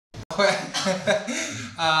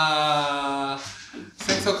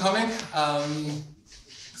Thanks for coming.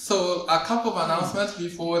 So a couple of announcements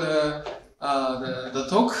before the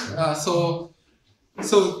talk. So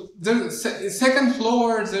the second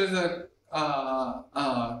floor there's a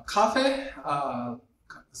cafe.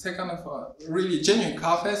 Second of really genuine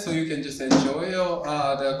cafe, so you can just enjoy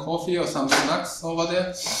the coffee or some snacks over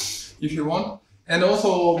there if you want. And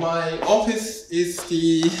also my office is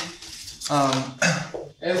the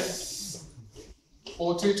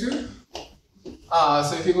S422.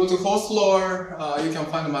 So if you go to fourth floor, you can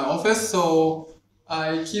find my office. So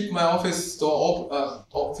I keep my office door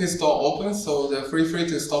open, so they're free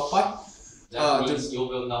to stop by. That means you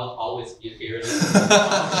will not always be here.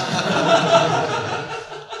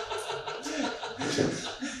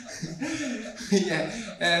 Yeah,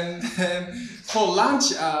 and for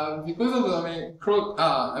lunch, because of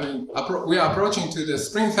we are approaching to the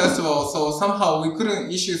Spring Festival, so somehow we couldn't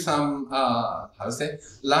issue some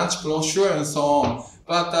lunch brochure and so on.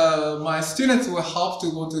 But my students will help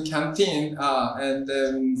to go to canteen and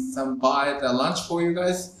then buy the lunch for you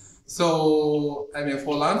guys. So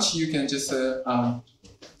for lunch you can just go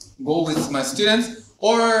with my students,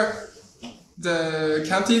 or the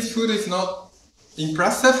canteen food is not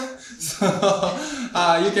impressive. So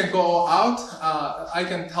you can go out. I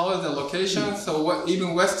can tell you the location. So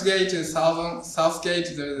even Westgate to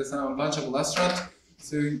Southgate, there's a bunch of restaurants,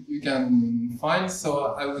 so you can find.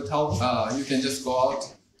 So I would tell you can just go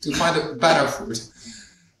out to find better food.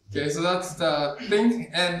 Okay, so that's the thing.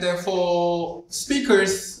 And then for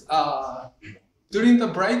speakers, during the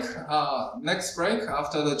break, next break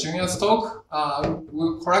after the Junya's talk,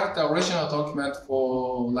 we'll correct the original document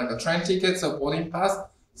for like a train tickets or boarding pass.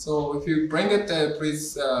 So if you bring it,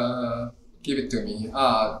 please give it to me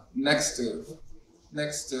next to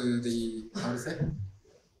the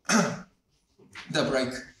the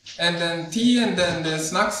break. And then tea and then the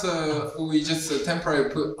snacks we just temporarily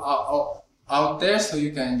put out there, so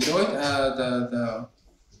you can enjoy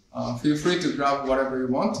feel free to grab whatever you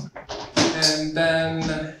want. And then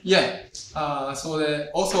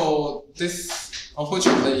also this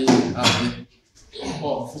unfortunately.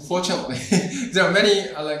 Well, fortunately, there are many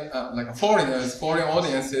foreign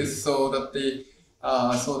audiences, so that the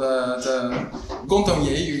共同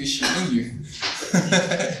言语是英语。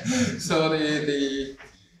So the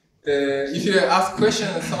if you ask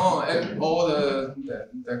questions and so on, all the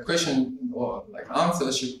question or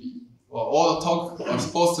answer should be, or all the talk are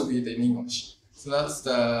supposed to be in English. So that's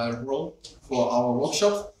the role for our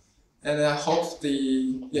workshop, and I hope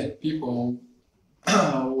people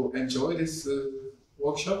will enjoy this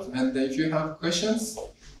workshop. And if you have questions,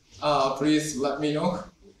 please let me know.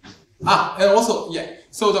 And also,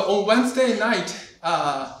 so on Wednesday night,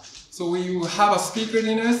 so we will have a speaker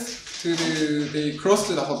dinner close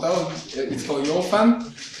to the hotel. It's called Your Fun.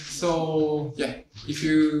 So if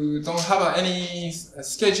you don't have any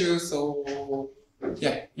schedule, so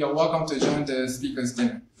you're welcome to join the speaker's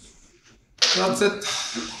dinner. So that's it.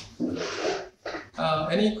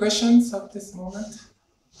 Any questions at this moment?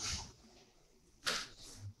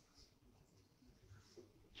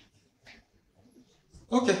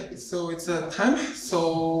 Okay, so it's time.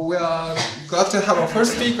 So we are glad to have our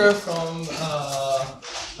first speaker from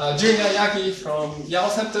Junya Yagi from Yale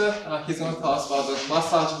Center. He's going to tell us about the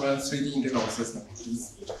class algebra and 3D integral system.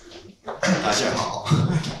 Please. 大家好.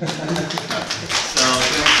 So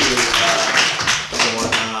thank you for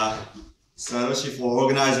Satoshi for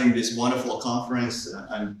organizing this wonderful conference.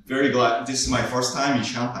 I'm very glad. This is my first time in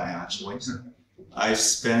Shanghai, actually. I've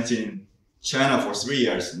spent in China for 3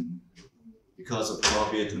 years, and because of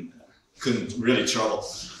COVID, and couldn't really travel.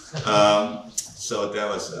 So that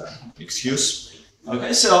was an excuse.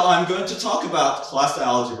 Okay, so I'm going to talk about cluster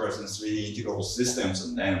algebras and 3D integral systems,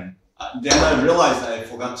 and then I realized I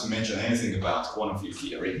forgot to mention anything about quantum field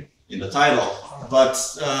theory in the title, but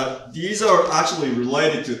these are actually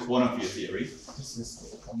related to quantum field theory.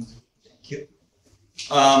 Thank you.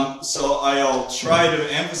 So I'll try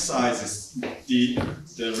to emphasize the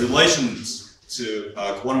relations to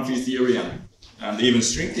quantum field theory and even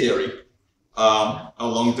string theory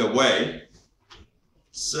along the way.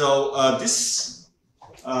 So this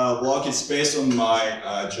work is based on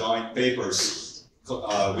my joint papers,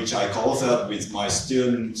 which I co-authored with my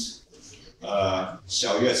student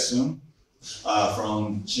Xiaoyue Sun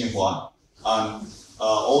from Tsinghua, and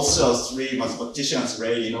also 3 mathematicians,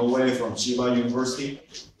 Ray Inoue from Chiba University,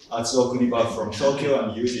 Atsuo Kuniba from Tokyo,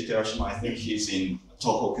 and Yuji Terashima, I think he's in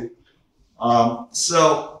Tohoku.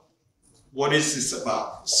 So what is this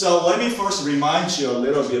about? So let me first remind you a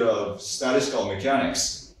little bit of statistical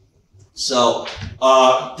mechanics. So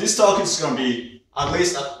this talk is going to be at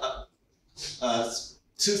least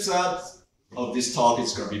 2/3 of this talk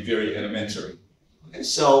is going to be very elementary. Okay,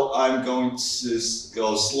 so I'm going to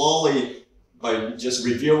go slowly by just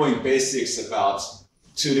reviewing basics about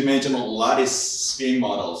two-dimensional lattice spin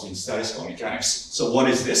models in statistical mechanics. So what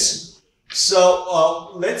is this?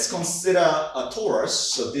 So let's consider a torus.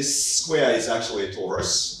 So this square is actually a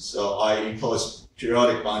torus. So I impose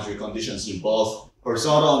periodic boundary conditions in both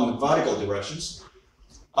horizontal and vertical directions.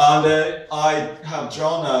 And I have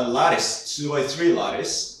drawn a lattice, 2x3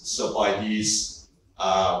 lattice. So by these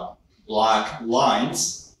black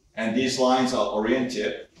lines, and these lines are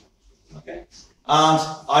oriented. Okay. And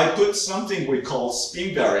I put something we call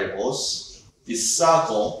spin variables, this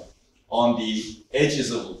circle, on the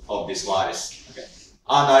edges of this lattice. Okay.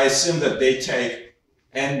 And I assume that they take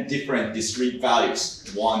n different discrete values,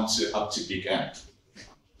 1 to up to big N.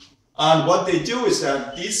 And what they do is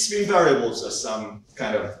that these spin variables are some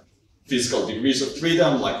kind of physical degrees of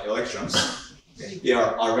freedom, like electrons. Okay. They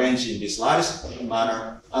are arranged in this lattice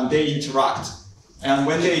manner, and they interact. And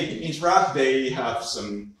when they interact, they have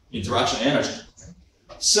some interaction energy.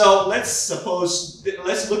 So let's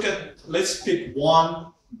pick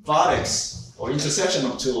one vertex or intersection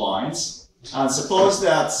of two lines, and suppose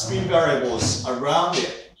that spin variables around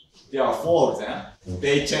it, there are 4 of them.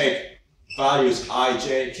 They take values I,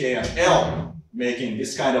 j, k, and l, making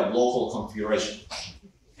this kind of local configuration.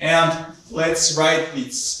 And let's write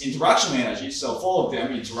its interaction energy. So 4 of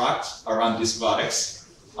them interact around this vertex.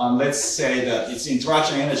 And let's say that its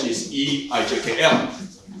interaction energy is E, I, j, k, l.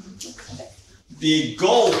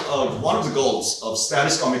 One of the goals of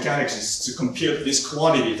statistical mechanics is to compute this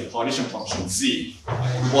quantity, the partition function z.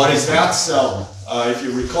 What is that? So if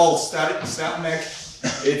you recall StatMech,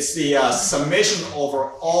 it's the summation over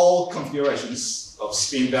all configurations of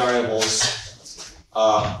spin variables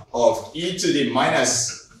of e to the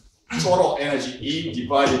minus total energy E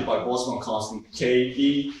divided by Boltzmann constant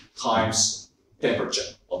Kb times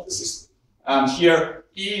temperature of the system. And here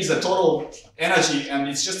E is the total energy, and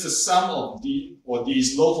it's just the sum of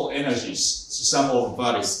these local energies, so sum of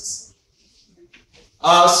vertices.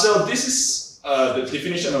 So this is the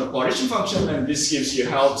definition of the partition function, and this gives you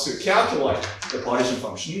how to calculate the partition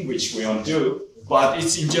function, which we won't do, but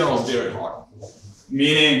it's in general very hard.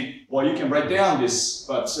 Meaning, well, you can write down this,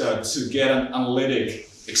 but to get an analytic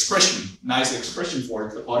expression, nice expression for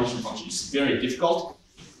the partition function is very difficult,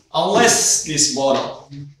 unless this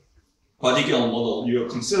model, particular model you're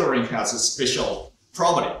considering has a special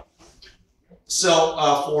property. So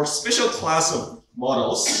for special class of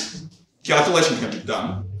models, calculation can be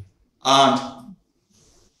done. And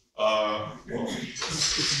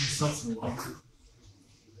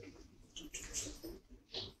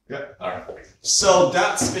yeah, all right. So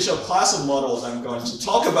that special class of models I'm going to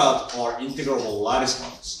talk about are integrable lattice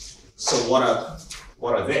models. So what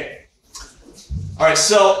are they? All right.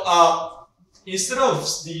 So instead of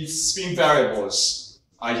these spin variables,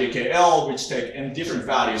 I, j, k, l, which take n different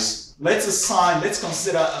values, let's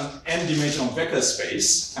consider an n-dimensional vector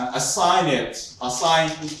space and assign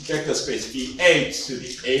vector space V8 to the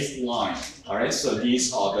 8th line. All right, so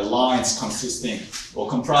these are the lines consisting or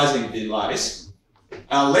comprising the lattice.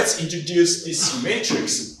 And let's introduce this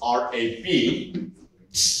matrix RAB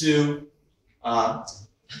to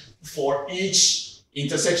for each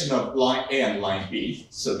intersection of line A and line B.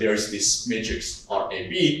 So there's this matrix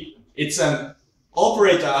RAB. It's an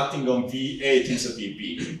operator acting on VA tensor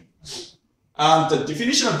VB. And the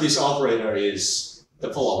definition of this operator is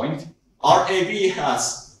the following. RAB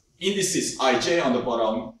has indices ij on the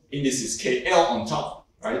bottom, indices kl on top,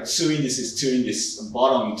 right? Two indices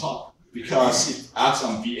bottom and top, because it acts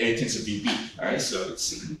on VA tensor VB, all right? So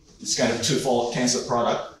it's kind of twofold tensor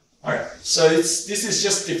product. All right, so this is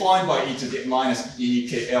just defined by e to the minus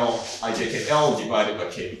ekl ijkl divided by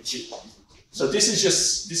kbt. So this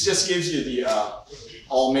just gives you the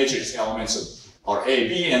all matrix elements of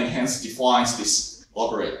RAB and hence defines this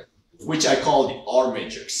operator, which I call the R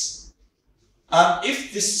matrix.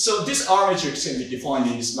 This R matrix can be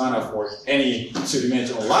defined in this manner for any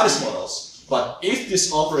two-dimensional lattice models. But if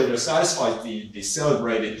this operator satisfies the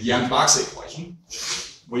celebrated Yang-Baxter equation,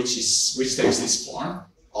 which takes this form,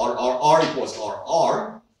 R equals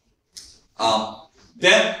RR,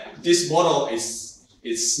 then this model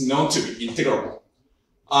is known to be integrable.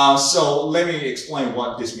 So let me explain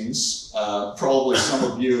what this means. Probably some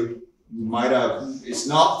of you is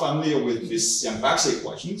not familiar with this Yang-Baxter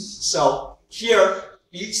equations. So here,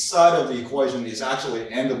 each side of the equation is actually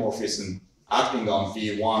endomorphism acting on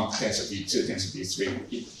V1 tensor V2 tensor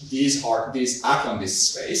V3. These act on this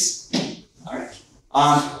space. All right.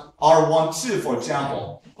 R12, for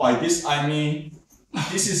example. By this I mean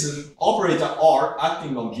this is an operator R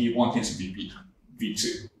acting on V1 tensor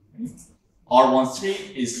V2.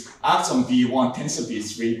 R13 acts on V1 tensor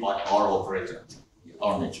V3 by R operator,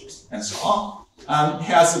 R matrix, and so on. It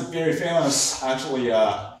has a very famous, actually,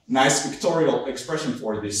 nice pictorial expression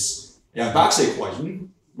for this Yang-Baxter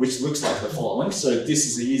equation, which looks like the following. So this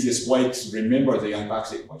is the easiest way to remember the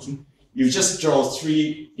Yang-Baxter equation. You just draw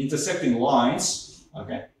 3 intersecting lines.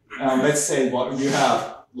 Okay. Let's say you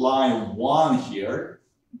have line 1 here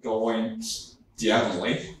going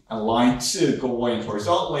diagonally, and line 2 going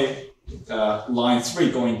horizontally, line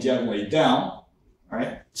 3 going diagonally down.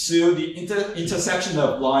 Right. So the intersection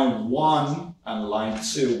of line 1 and line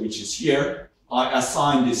 2, which is here, I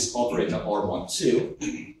assign this operator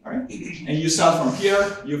R12. Right? And you start from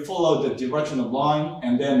here, you follow the direction of line,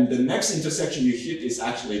 and then the next intersection you hit is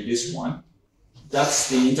actually this one. That's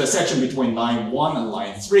the intersection between line 1 and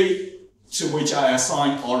line 3, to which I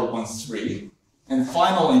assign R13. And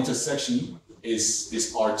final intersection is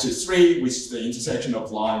this R23, which is the intersection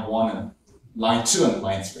of line 1 and line 2 and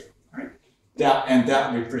line 3. Right?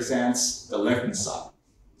 That represents the left-hand side.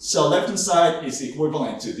 So left-hand side is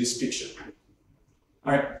equivalent to this picture.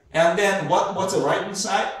 All right. And then what's the right-hand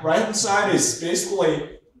side? Right-hand side is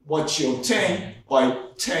basically what you obtain by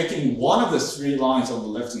taking one of the 3 lines on the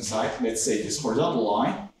left-hand side, let's say this horizontal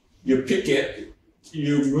line, you pick it,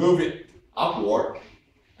 you move it upward,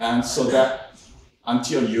 and so that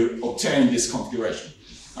until you obtain this configuration.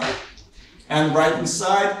 All right. And right-hand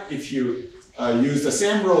side, if you use the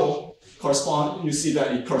same rule, you see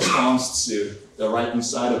that it corresponds to the right-hand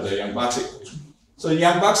side of the Yang-Baxter equation. So the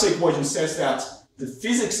Yang-Baxter equation says that the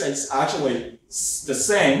physics is actually the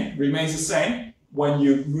same, remains the same when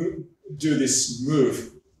you do this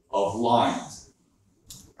move of lines,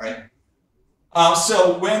 right?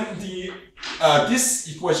 So when this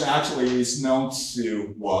equation actually is known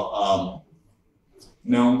to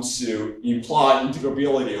imply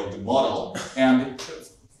integrability of the model, and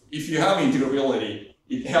if you have integrability,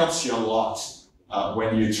 it helps you a lot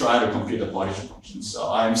when you try to compute the partition function.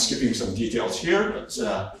 So I'm skipping some details here, but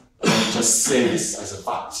let me just say this as a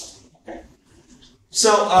fact. Okay.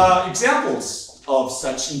 So examples of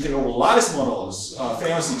such integrable lattice models,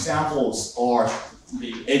 famous examples are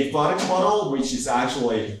the 8-vertex model, which is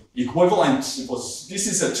actually equivalent to, this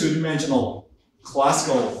is a 2-dimensional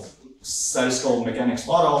classical statistical mechanics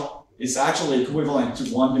model. It's actually equivalent to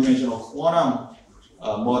 1-dimensional quantum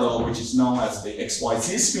model, which is known as the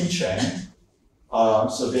XYZ spin chain.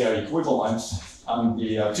 So they are equivalent.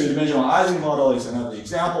 The 2-dimensional Ising model is another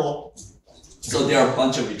example. So there are a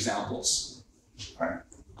bunch of examples. Right.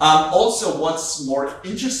 Also, what's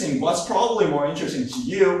probably more interesting to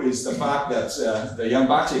you is the fact that the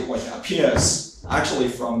Yang-Baxter equation appears actually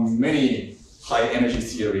from many high energy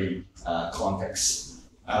theory contexts.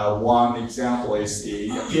 One example is it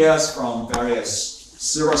appears from various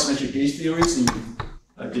zero-symmetric gauge theories in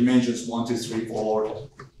dimensions 1, 2, 3, 4,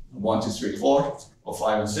 1, 2, 3, 4, or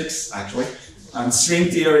 5 and 6 actually. And string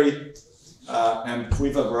theory and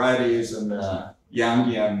quiver varieties and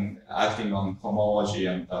Yangian acting on homology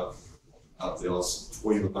and of those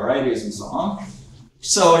quiver varieties and so on.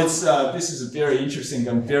 So this is a very interesting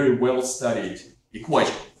and very well studied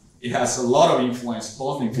equation. It has a lot of influence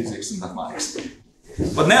both in physics and mathematics.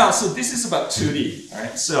 But now, so this is about 2D,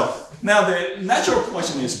 right? So now the natural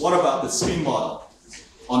question is, what about the spin model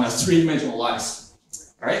on a 3-dimensional lattice,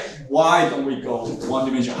 right? Why don't we go 1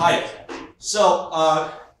 dimension higher?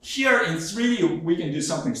 So here in 3D, we can do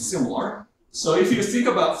something similar. So if you think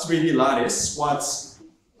about 3D lattice,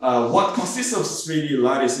 what consists of 3D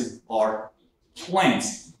lattice are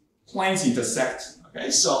planes. Planes intersect. Okay,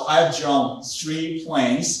 so I've drawn 3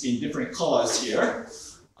 planes in different colors here,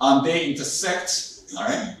 and they intersect. All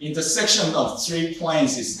right, intersection of 3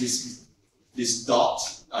 planes is this dot.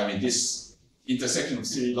 I mean this intersection of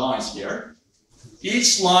 3 lines here.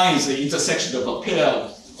 Each line is the intersection of a pair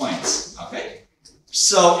of planes. Okay,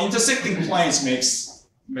 so intersecting planes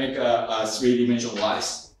make a 3-dimensional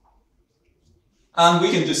lattice, and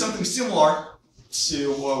we can do something similar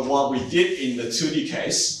to what we did in the 2D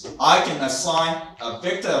case. I can assign a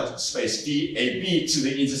vector space VAB to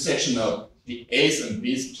the intersection of the A's and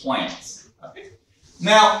B's planes. Okay.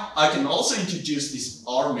 Now I can also introduce this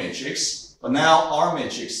R matrix, but now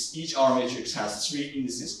each R matrix has 3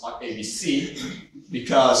 indices ABC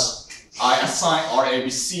because I assign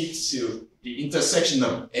RABC to the intersection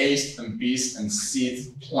of A's and B's and C's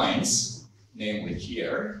planes, namely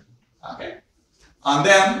here. Okay. And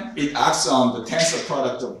then it acts on the tensor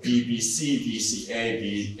product of BBC, BCA,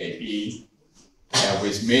 BAB,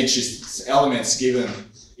 with matrix elements given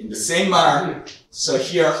in the same manner. So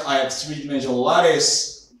here I have 3-dimensional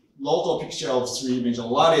lattice local picture of three-dimensional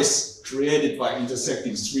lattice created by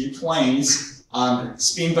intersecting three planes, and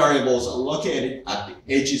spin variables are located at the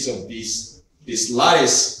edges of this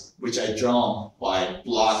lattice, which I drawn by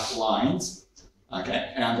black lines.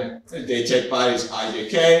 Okay, and they take values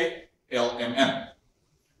IJK, L, M, M.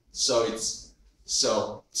 So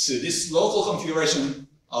this local configuration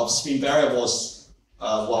of spin variables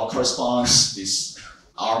corresponds this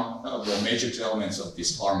the matrix elements of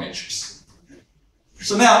this R matrix.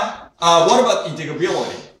 So now, what about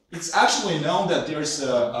integrability? It's actually known that there's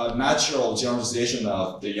a natural generalization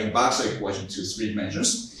of the Yang-Baxter equation to 3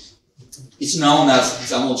 dimensions. It's known as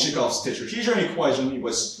Zamolchikov's tetrahedron equation. It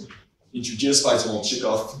was introduced by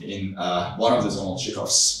Zamolchikov in one of the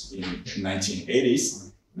Zamolchikovs in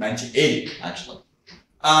 1980 actually.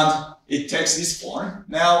 And it takes this form.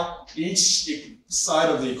 Now, each side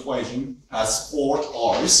of the equation has 4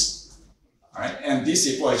 R's, all right? And this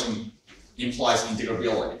equation implies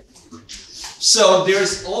integrability. So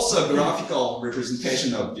there's also a graphical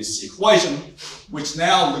representation of this equation, which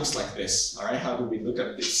now looks like this, all right? How do we look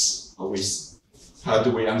at this? How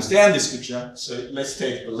do we understand this picture? So let's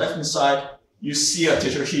take the left-hand side. You see a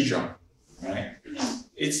tetrahedron, right?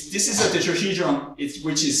 This is a tetrahedron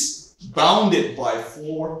which is bounded by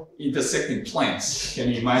 4 intersecting planes. Can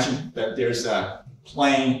you imagine that there's a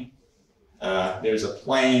plane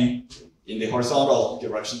in the horizontal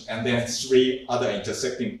direction, and then 3 other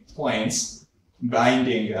intersecting planes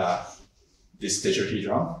binding this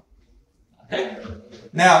tetrahedron. Okay.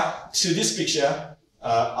 Now to this picture,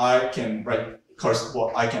 I can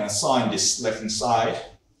assign this left-hand side,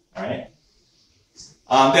 right?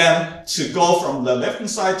 And then to go from the left-hand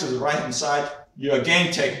side to the right-hand side, you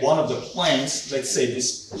again take one of the planes, let's say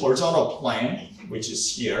this horizontal plane, which is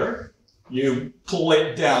here. You pull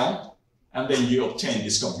it down, and then you obtain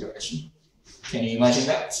this configuration. Can you imagine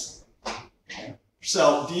that?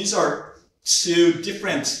 So these are 2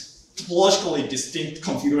 different topologically distinct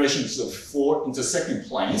configurations of 4 intersecting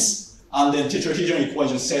planes, and then tetrahedron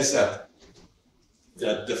equation says that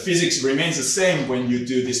the physics remains the same when you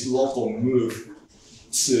do this local move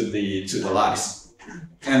to the lattice.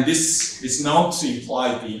 And this is known to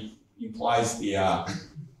imply the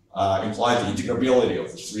integrability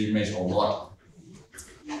of the 3-dimensional model.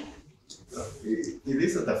 It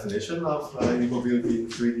is a definition of integrability in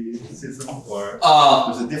 3D system, or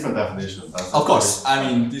there's a different definition? Of course, I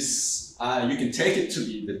mean this. You can take it to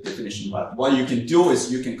be the definition, but what you can do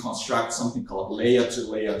is you can construct something called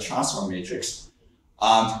layer-to-layer transform matrix.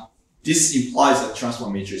 This implies that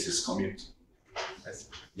transform matrix is commute.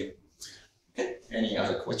 Yep. Okay. Any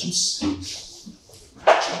other questions?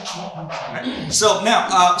 So now,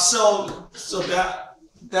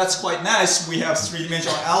 that's quite nice. We have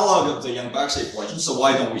 3-dimensional analog of the Yang-Baxter equation. So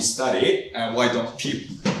why don't we study it? And why don't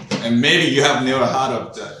people? And maybe you have never heard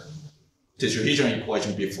of the tetrahedron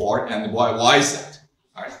equation before. And why is that?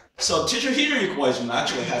 All right. So tetrahedron equation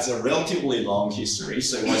actually has a relatively long history.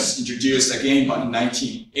 So it was introduced again by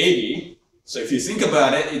 1980. So if you think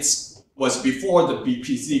about it, it was before the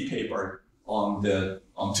BPZ paper on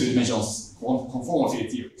 2-dimensional conformal field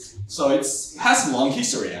theory. So it has a long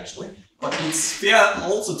history actually. But it's fair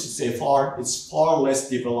also to say it's far less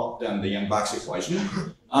developed than the Yang-Baxter equation.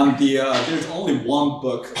 And there's only one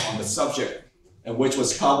book on the subject, which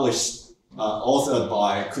was published, authored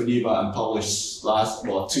by Kuniba and published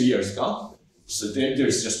 2 years ago. So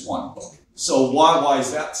there's just one book. So why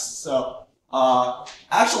is that? So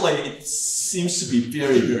actually, it seems to be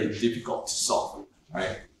very, very difficult to solve,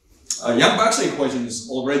 right? Yang-Baxter equation is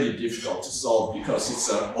already difficult to solve because it's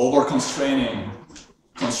an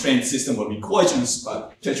constrained system of equations,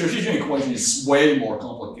 but tetrahedron equation is way more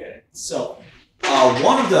complicated. So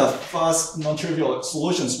one of the first non-trivial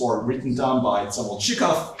solutions were written down by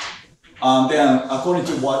Zamolchikov, and then according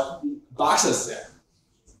to what Baxter said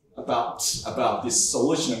about this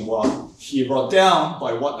solution, well, he wrote down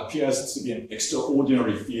by what appears to be an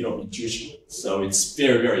extraordinary feat of intuition. So it's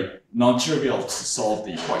very, very non-trivial to solve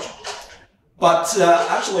the equation. But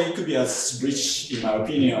actually, it could be as rich, in my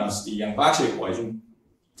opinion, as the Yang-Baxter equation.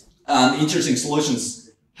 And interesting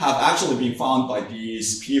solutions have actually been found by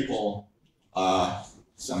these people,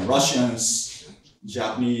 some Russians,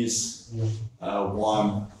 Japanese,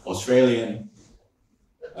 one Australian.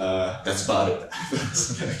 That's about it.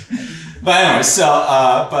 But anyway,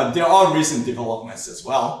 but there are recent developments as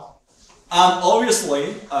well.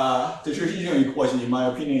 Obviously, the tetrahedron equation, in my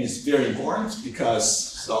opinion, is very important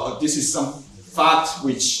because this is some fact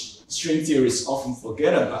which string theorists often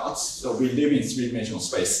forget about. So we live in 3-dimensional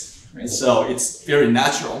space. Right? So it's very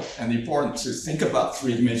natural and important to think about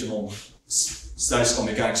 3-dimensional statistical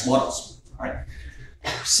mechanics models. Right?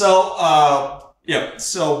 So Yeah,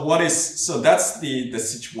 so that's the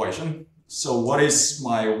situation. So what is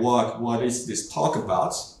my work? What is this talk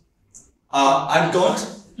about? I'm going to,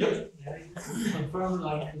 yep. Confirm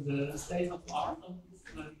like the state of art of this,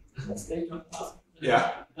 like the state of art.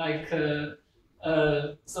 Yeah. Like,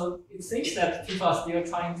 so it seems that people are still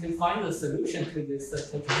trying to find a solution to this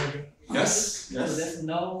tetrahedron. Yes. So there's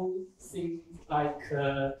no thing like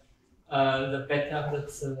the better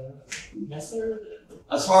method.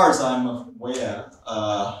 As far as I'm aware,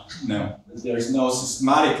 no, there is no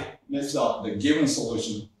systematic method of the given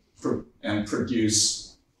solution and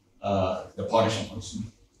produce the partition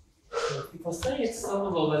function. So people say it's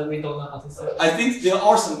solvable, but we don't know how to solve it. I think there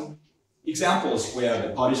are some examples where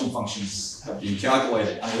the partition functions have been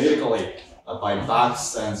calculated analytically by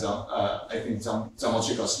Bax and I think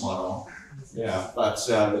Zamochika's model. Yeah, but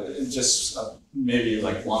just maybe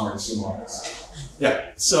like 1 or 2 models.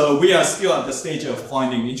 Yeah, so we are still at the stage of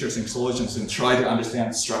finding interesting solutions and try to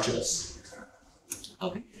understand structures.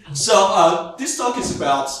 Okay. So this talk is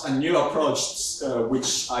about a new approach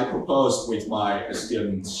which I proposed with my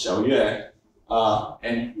student Xiaoyue,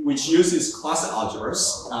 and which uses cluster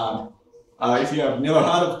algebras. If you have never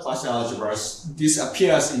heard of cluster algebras, this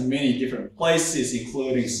appears in many different places,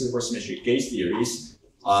 including supersymmetric gauge theories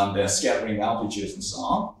on the scattering amplitudes and so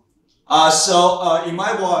on. So in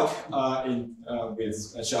my work with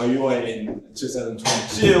Xiaoyue in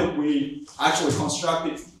 2022, we actually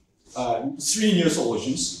constructed 3 new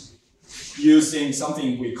solutions using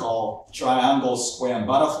something we call triangle, square, and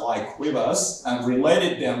butterfly quivers and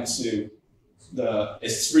related them to the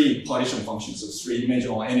S3 partition functions of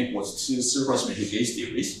 3-dimensional n equals 2 supersymmetric gauge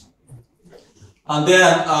theories. And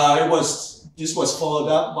then this was followed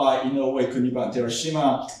up by Inoue, Kuniba, and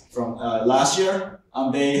Terashima from last year,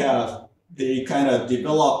 and they kind of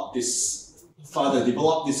further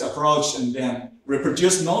developed this approach and then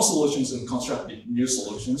reproduced known solutions and constructed new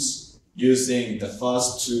solutions using the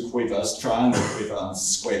first 2 quivers, triangle quiver and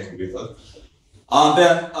square quiver. And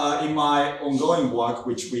then in my ongoing work,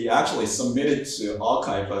 which we actually submitted to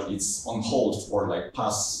archive, but it's on hold for like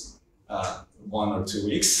past 1 or 2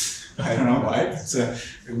 weeks. I don't know, right? So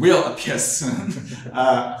it will appear soon.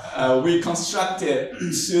 We constructed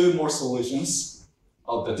 2 more solutions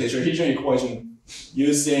of the tetrahedron equation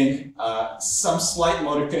using some slight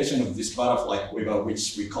modification of this butterfly quiver,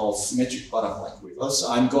 which we call symmetric butterfly quiver.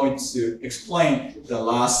 So I'm going to explain the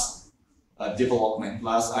last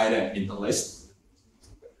last item in the list.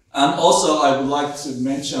 And also, I would like to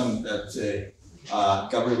mention that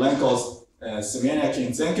Gavrilenko, Semeniak,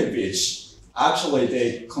 and Zenkevich, actually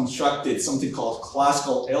they constructed something called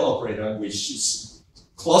classical L operator, which is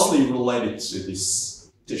closely related to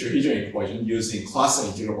this tetrahedron equation using cluster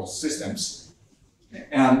integrable systems.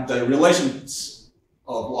 And the relation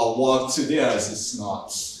of our work to theirs is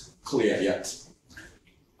not clear yet.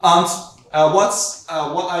 And what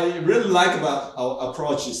I really like about our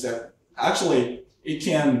approach is that actually it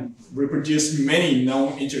can reproduce many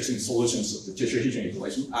known interesting solutions of the tetrahedron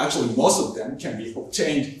equation. Actually, most of them can be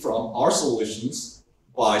obtained from our solutions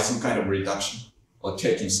by some kind of reduction or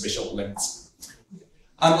taking special limits.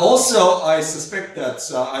 And also, I suspect that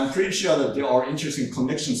I'm pretty sure that there are interesting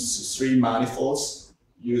connections to 3 manifolds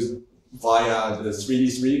used via the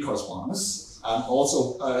 3D correspondence, and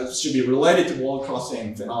also should be related to wall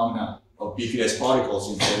crossing phenomena of BPS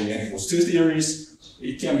particles in 4D n equals 2 theories.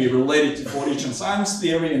 It can be related to Fourier transforms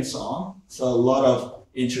theory and so on. So a lot of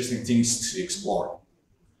interesting things to explore.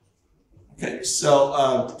 Okay,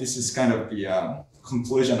 so this is kind of the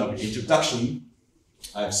conclusion of the introduction.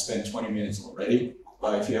 I've spent 20 minutes already,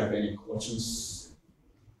 but if you have any questions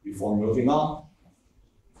before moving on?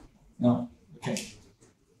 No? Okay.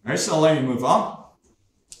 All right, so let me move on.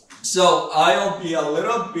 So I'll be a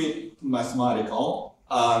little bit mathematical,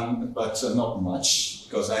 but not much,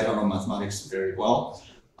 because I don't know mathematics very well.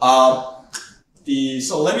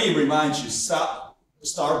 So let me remind you,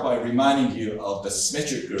 start by reminding you of the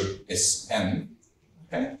symmetric group Sn.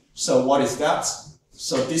 Okay, so what is that?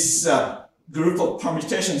 So this is a group of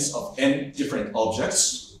permutations of n different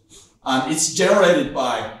objects, and it's generated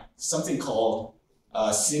by something called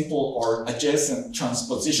simple or adjacent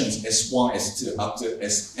transpositions S1, S2 up to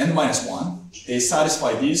Sn-1. They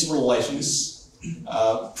satisfy these relations.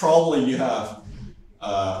 Probably you have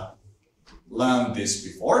learned this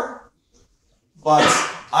before, but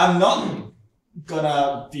I'm not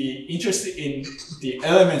gonna be interested in the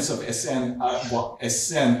elements of Sn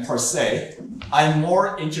per se. I'm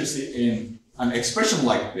more interested in an expression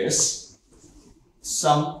like this,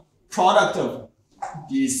 some product of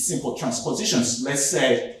these simple transpositions, let's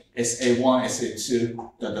say SA1, SA2,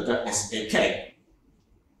 SA k.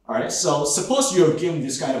 All right, so suppose you're given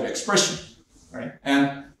this kind of expression. right?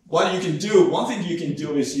 And what you can do, one thing you can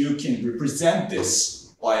do is you can represent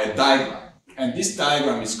this by a diagram. And this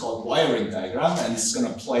diagram is called wiring diagram, and it's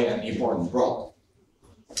going to play an important role.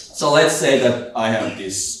 So let's say that I have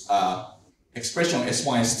this expression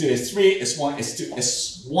S1, S2, S3, S1, S2,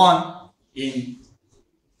 S1 in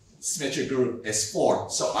symmetric group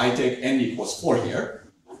S4. So I take n equals 4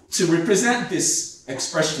 here. To represent this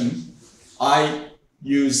expression, I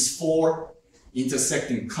use 4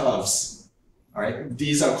 intersecting curves. All right,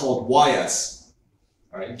 these are called wires,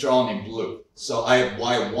 all right, drawn in blue. So I have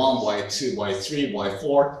y1, y2, y3,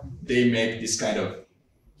 y4. They make this kind of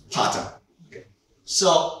pattern. Okay.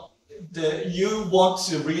 So you want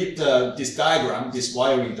to read this diagram, this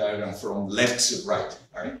wiring diagram, from left to right.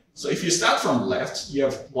 All right. So if you start from left, you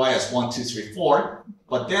have wires 1, 2, 3, 4.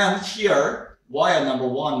 But then here, wire number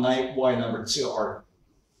 1, wire number 2 are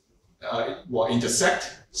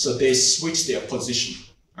intersect. So they switch their position.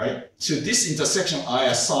 Right? To this intersection, I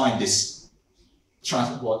assign this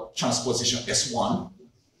transposition S1.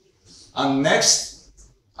 And next,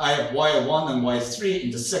 I have y1 and y3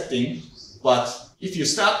 intersecting. But if you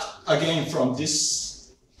start again from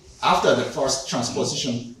this, after the first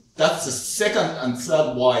transposition, that's the second and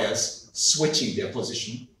third wires switching their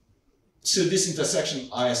position. To this intersection,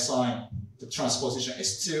 I assign the transposition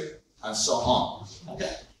S2 and so on.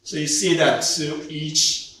 Okay. So you see that to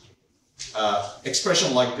each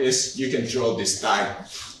expression like this, you can draw this diagram,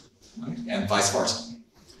 and vice versa.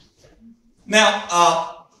 Now,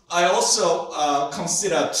 I also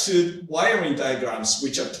consider 2 wiring diagrams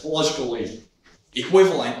which are topologically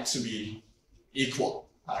equivalent to be equal,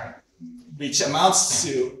 right? Which amounts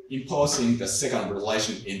to imposing the second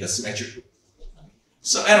relation in the symmetric group.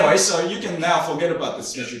 So anyway, so you can now forget about the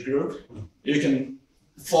symmetric group. You can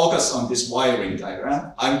focus on this wiring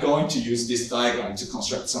diagram. I'm going to use this diagram to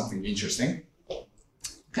construct something interesting.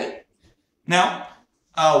 Okay. Now,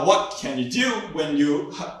 what can you do when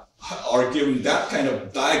you are given that kind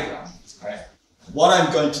of diagram? Right? What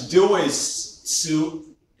I'm going to do is to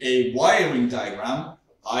a wiring diagram,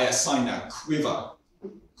 I assign a quiver.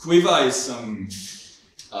 Quiver is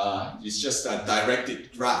it's just a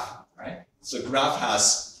directed graph, right? So graph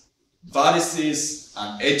has vertices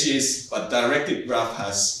and edges, but directed graph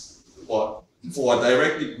has, for a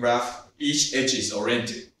directed graph, each edge is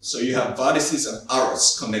oriented. So you have vertices and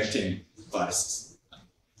arrows connecting vertices.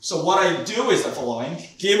 So what I do is the following.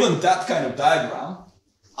 Given that kind of diagram,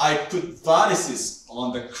 I put vertices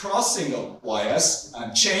on the crossing of wires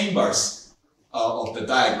and chambers of the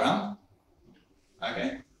diagram.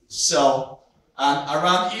 Okay. So, and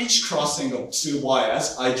around each crossing of 2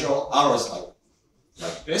 wires, I draw arrows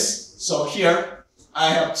like this. So here, I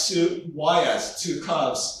have 2 wires, 2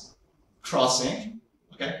 curves crossing.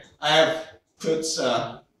 Okay. I have put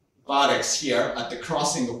vertex here at the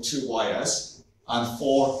crossing of 2 wires and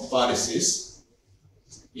 4 vertices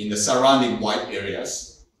in the surrounding white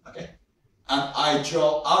areas. Okay. And I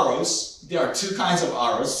draw arrows. There are 2 kinds of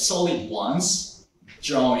arrows, solid ones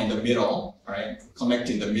drawn in the middle, right,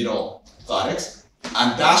 connecting the middle vertex,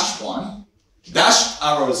 and dashed one. Dashed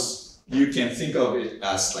arrows, you can think of it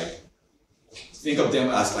as them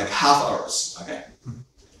as like half arrows, okay?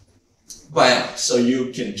 But so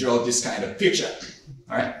you can draw this kind of picture,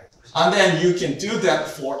 all right? And then you can do that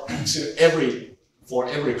for every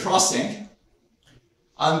crossing.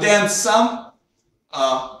 And then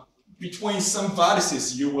between some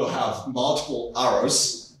vertices, you will have multiple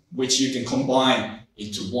arrows, which you can combine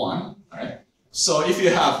into one, right? So if you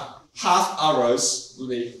have half arrows,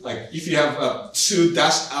 like if you have 2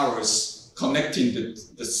 dashed arrows connecting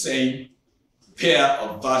the same pair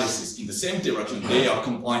of vertices in the same direction, they are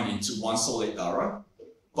combined into one solid arrow.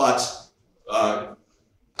 But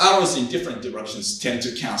arrows in different directions tend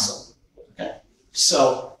to cancel. Okay,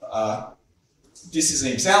 so this is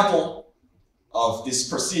an example of this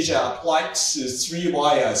procedure applied to 3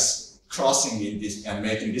 wires crossing in this and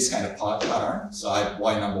making this kind of pattern. So I have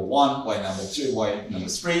y number 1, y number 2, y number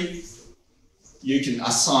 3. You can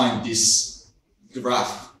assign this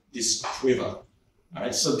graph, this quiver. All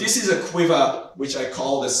right. So this is a quiver which I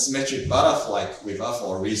call the symmetric butterfly quiver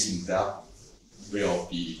for a reason that will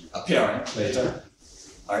be apparent later.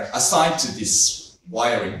 All right, assigned to this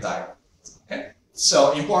wiring diagram. Okay.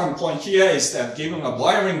 So important point here is that given a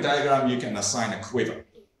wiring diagram, you can assign a quiver.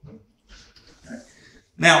 Okay.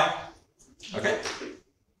 Now. Okay.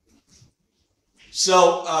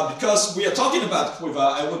 So, because we are talking about quiver,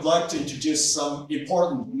 I would like to introduce some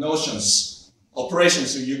important notions,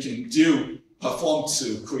 operations that you can perform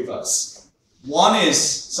to quivers. One is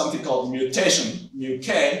something called mutation, mu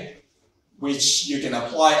k, which you can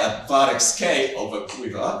apply at vertex k of a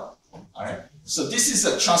quiver. All right. So this is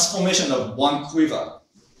a transformation of one quiver,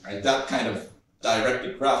 right? That kind of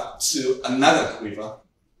directed graph to another quiver,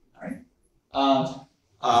 right?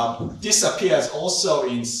 This appears also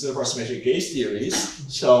in supersymmetric gauge theories.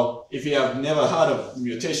 So if you have never heard of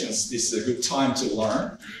mutations, this is a good time to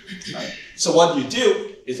learn, right? So what you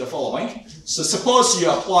do is the following. So suppose you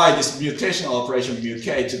apply this mutational operation mu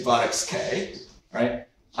k to vertex k, right?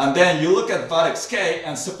 And then you look at vertex k,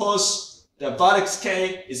 and suppose the vertex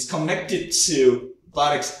k is connected to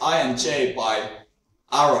vertex I and j by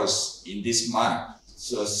arrows in this manner.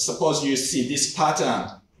 So suppose you see this pattern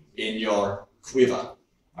in your quiver,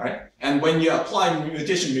 all right? And when you apply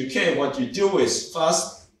mutation mu k, what you do is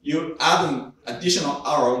first you add an additional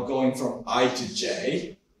arrow going from I to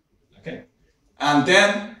j, okay? And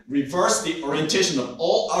then reverse the orientation of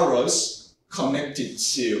all arrows connected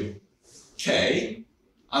to k,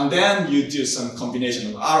 and then you do some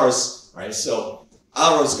combination of arrows, right? So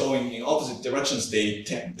arrows going in opposite directions, they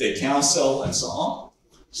cancel and so on.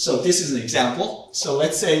 So this is an example. So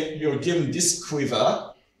let's say you're given this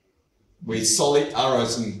quiver with solid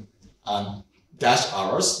arrows and dash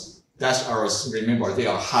arrows. Dash arrows, remember, they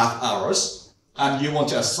are half arrows. And you want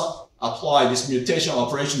to apply this mutation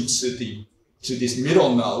operation to this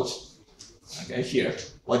middle node, okay, here.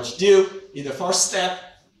 What you do in the first step,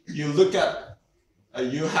 you look at,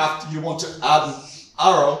 you want to add an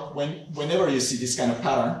arrow whenever you see this kind of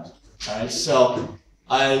pattern, right? So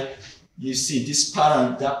you see this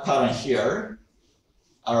pattern, that pattern here,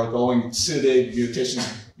 are going to the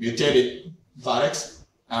mutated vertex,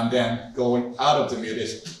 and then going out of the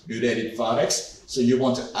mutated vertex. So you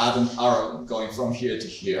want to add an arrow going from here to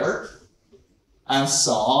here, and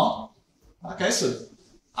so on. Okay, so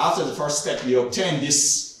after the first step, you obtain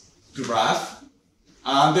this graph,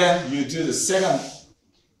 and then you do the second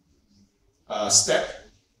step.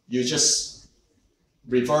 You just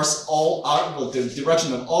reverse the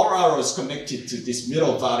direction of all arrows connected to this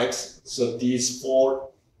middle vertex. So these 4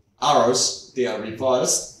 arrows, they are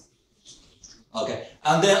reversed. Okay,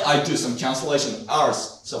 and then I do some cancellation of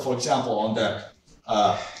arrows. So for example, on the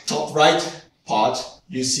top right part,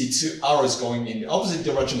 you see 2 arrows going in the opposite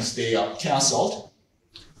directions, they are cancelled.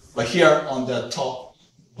 But here on the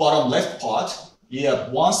bottom left part, you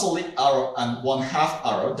have 1 solid arrow and 1 half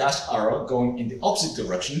arrow, dash arrow, going in the opposite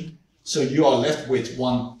direction. So you are left with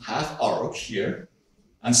 1 half arrow here,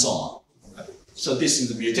 and so on. So this is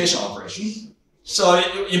the mutation operation. So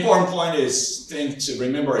important point thing to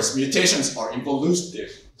remember is mutations are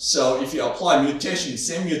evolutive. So if you apply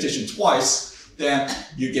same mutation twice, then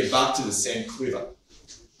you get back to the same quiver.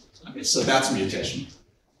 Okay, so that's mutation.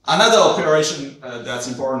 Another operation that's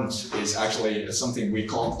important is actually something we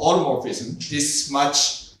call automorphism. This is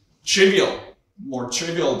much more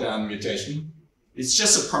trivial than mutation. It's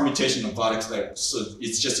just a permutation of vertex layers. So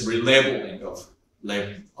it's just a relabeling of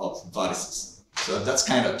vertices. So that's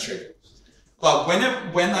kind of trivial. But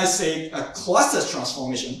when I say a cluster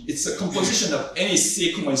transformation, it's a composition of any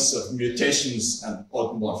sequence of mutations and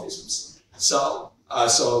automorphisms. So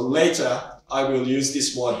later I will use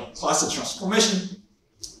this word cluster transformation,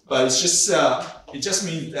 but it just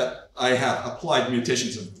means that I have applied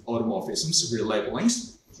mutations of automorphisms,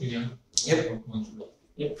 relabelings. Yeah. Yep.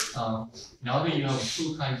 Yep. Now that you have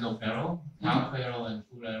 2 kinds of arrow, half arrow and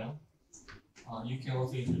full arrow, you can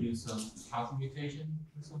also introduce a half mutation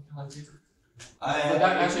or something like this. But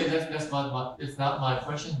that's not it's not my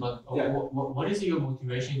question. But yeah. What is your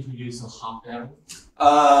motivation to use a half arrow?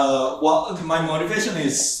 Well, my motivation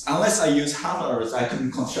is unless I use half arrows, I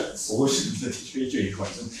couldn't construct the solution to the differential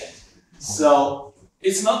equation. So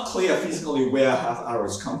it's not clear physically where half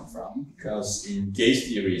arrows come from, because in gauge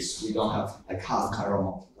theories we don't have like half chiral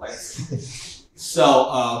multipliers.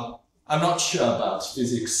 So I'm not sure about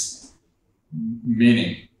physics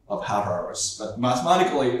meaning of half arrows, but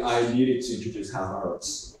mathematically I needed to introduce half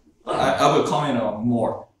arrows. But I will comment on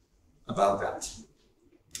more about that.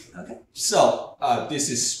 Okay, so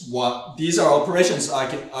these are operations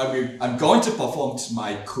I'm going to perform to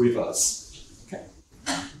my quivers. Okay.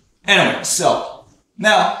 Anyway, so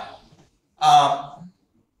now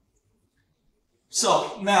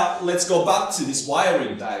let's go back to this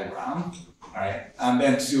wiring diagram. All right, and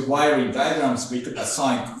then to wiring diagrams we could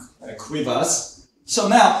assign quivers. So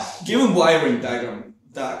now, given wiring diagram,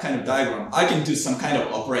 that kind of diagram, I can do some kind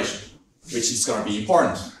of operation, which is going to be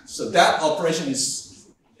important. So that operation is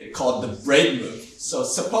called the braid move. So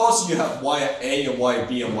suppose you have wire A and wire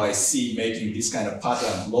B and wire C making this kind of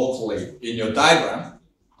pattern locally in your diagram.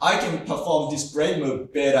 I can perform this braid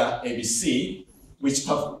move beta ABC, which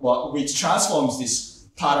transforms this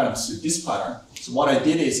pattern to this pattern. So what I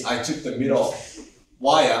did is I took the middle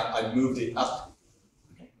wire, I moved it up.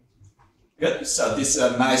 Good. So this is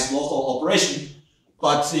a nice local operation.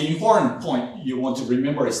 But the important point you want to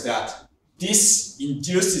remember is that this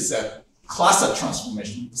induces a cluster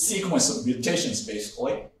transformation, sequence of mutations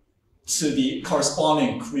basically, to the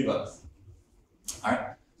corresponding quiver. All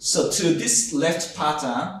right. So to this left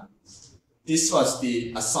pattern, this was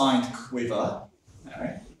the assigned quiver. All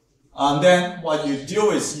right. And then what you do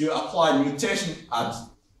is you apply mutation at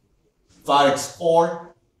vertex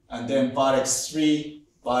 4, and then vertex 3,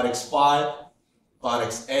 vertex 5,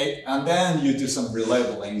 vertex 8, and then you do some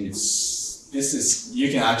relabeling. You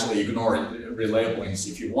can actually ignore relabelings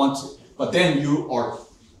if you want to, but then you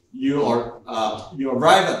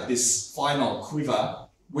arrive at this final quiver,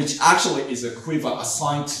 which actually is a quiver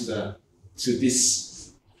assigned to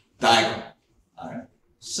this diagram. All right.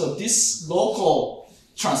 So this local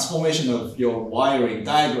transformation of your wiring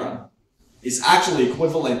diagram is actually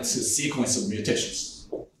equivalent to sequence of mutations.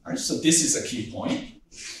 All right. So this is a key point.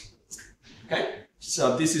 Okay.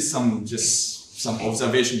 So this is some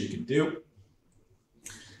observation you can do.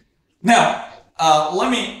 Now, let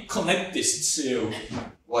me connect this to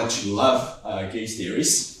what you love, gauge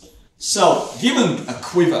theories. So given a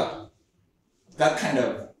quiver, that kind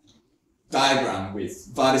of diagram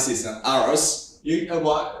with vertices and arrows, you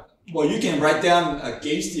can write down a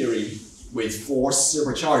gauge theory with force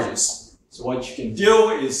supercharges. So what you can do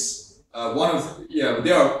is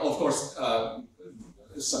there are of course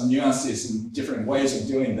some nuances and different ways of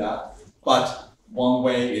doing that, but one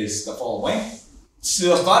way is the following.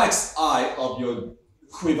 To a vertex I of your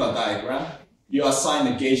quiver diagram, you assign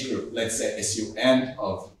a gauge group, let's say SUN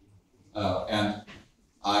of, and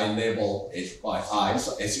I label it by I,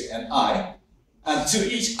 so SUNI. And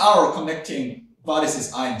to each arrow connecting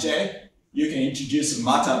vertices I and J, you can introduce a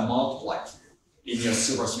matter multiply in your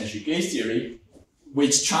supersymmetric gauge theory,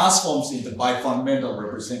 which transforms into bifundamental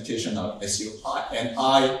representation of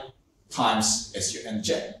SUNI times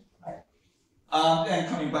SUNJ. And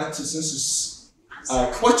coming back to Zinsu's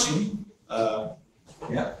question,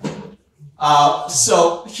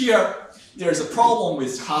 so here there's a problem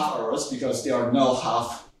with half arrows because there are no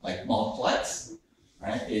half multiplies,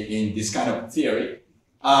 right? In this kind of theory.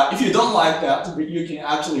 If you don't like that, you can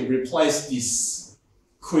actually replace this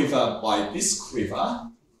quiver by this quiver.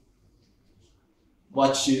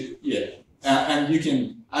 And you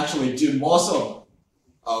can actually do most of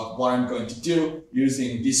what I'm going to do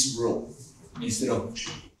using this rule instead of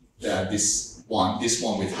this one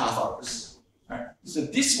with half arrows. Right. So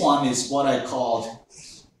this one is what I called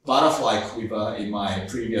butterfly quiver in my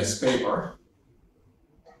previous paper,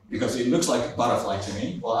 because it looks like a butterfly to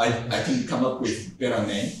me. Well, I can come up with a better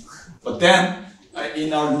name. But then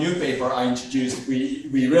in our new paper I introduced, we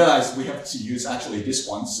realized we have to use actually this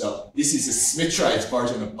one. So this is a symmetrized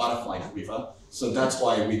version of butterfly quiver. So that's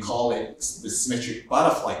why we call it the symmetric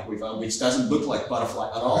butterfly quiver, which doesn't look like butterfly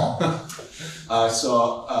at all.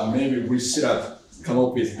 So maybe we should have come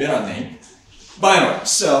up with a better name. But anyway,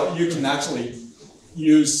 so you can actually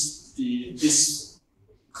use this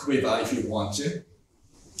quiver if you want to.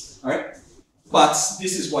 All right, but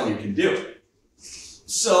this is what you can do.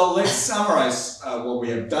 So let's summarize what we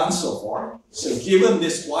have done so far. So given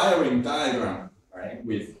this wiring diagram, right,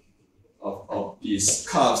 of these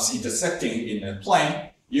curves intersecting in a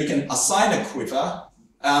plane, you can assign a quiver,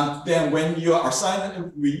 and then when you have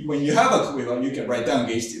a quiver, you can write down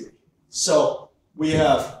gauge theory. So we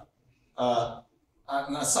have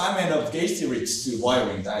an assignment of gauge theory to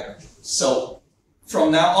wiring diagram. So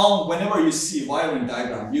from now on, whenever you see wiring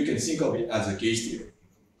diagram, you can think of it as a gauge theory.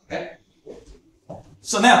 Okay.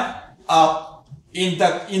 So now, in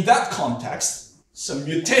that context, some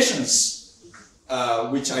mutations,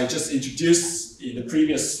 which I just introduced in the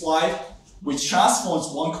previous slide, which transforms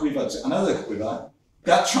one quiver to another quiver,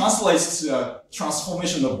 that translates to a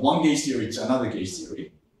transformation of one gauge theory to another gauge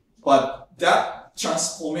theory. But that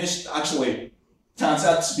transformation actually turns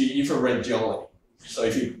out to be infrared duality. So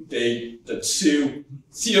if the two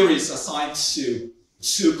theories assigned to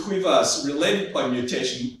two quivers related by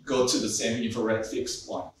mutation go to the same infrared fixed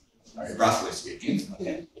point, right, roughly speaking.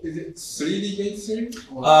 Okay. Is it 3D gauge theory?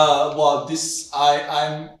 Well,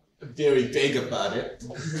 I'm very vague about it.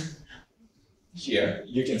 Here,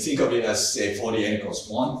 you can think of it as, say, 4D equals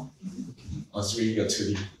 1, or 3D or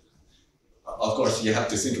 2D. Of course, you have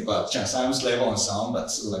to think about Chern-Simons level and so on, but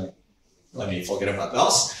let me forget about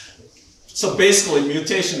those. So basically,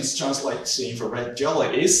 mutations translate to infrared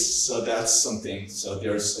dualities, so that's something. So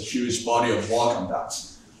there's a huge body of work on that.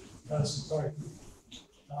 Sorry.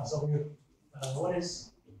 So what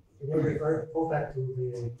is, go back to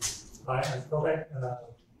the,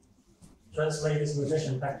 translate this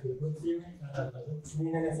mutation back to the group theory. Does it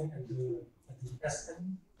mean anything at the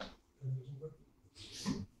SN? transition group?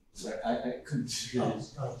 Sorry, I couldn't really.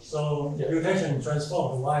 So the mutation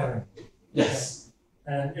transform the wiring. Yes.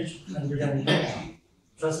 And you can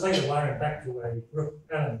translate the wiring back to a group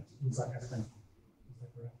element inside everything. Is that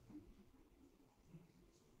correct?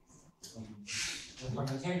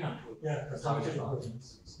 Permutation. Yeah, that's how it works.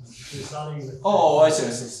 We're starting with. Oh, I see.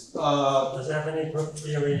 Does it have any group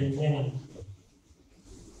theory meaning?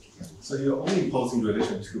 So you're only imposing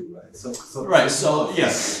relation 2, right? So Right. So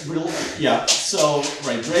yes, yeah. So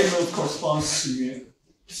right, Drake move corresponds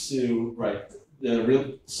to right the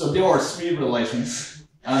real. So there are 3 relations,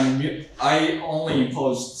 and I only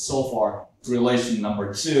imposed so far relation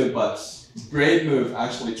number 2, but Drake move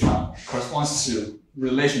actually corresponds to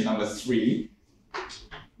relation number 3.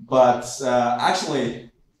 But actually,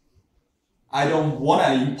 I don't want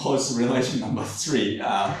to impose relation number 3.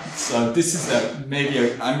 So this is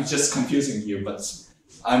maybe I'm just confusing you, but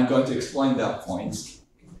I'm going to explain that point.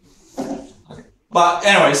 Okay. But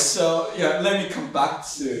anyway, so yeah, let me come back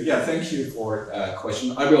to, thank you for the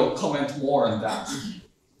question. I will comment more on that.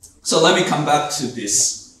 So let me come back to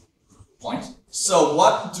this point. So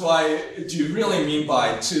what do you really mean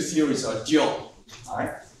by 2 theories are dual? All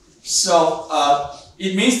right. So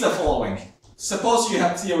it means the following. Suppose you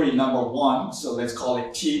have theory number 1, so let's call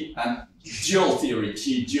it T, and dual theory,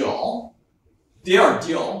 T dual. They are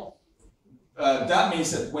dual. That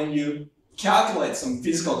means that when you calculate some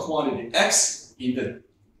physical quantity x in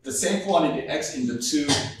the same quantity x in the 2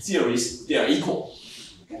 theories, they are equal.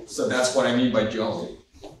 Okay? So that's what I mean by duality.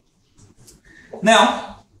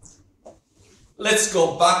 Now, let's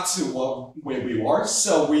go back to where we were.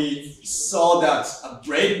 So we saw that a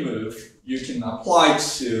braid move you can apply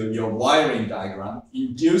to your wiring diagram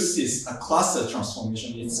induces a cluster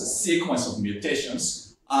transformation. It's a sequence of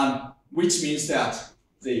mutations, which means that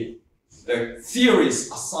the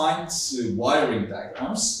theories assigned to wiring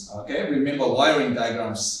diagrams, okay? Remember, wiring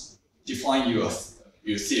diagrams define your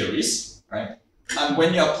theories, right? And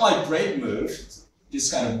when you apply braid move,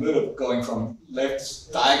 this kind of move going from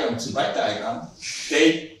left diagram to right diagram,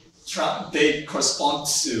 they correspond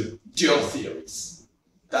to dual theories.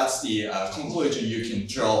 That's the conclusion you can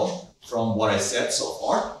draw from what I said so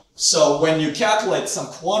far. So when you calculate some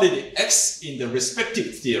quantity x in the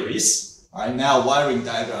respective theories, right, now wiring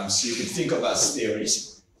diagrams you can think of as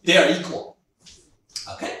theories, they are equal.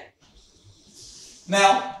 Okay?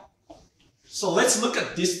 Now, so let's look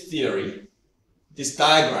at this theory, this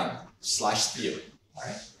diagram / theory.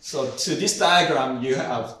 Right? So to this diagram you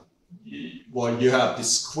have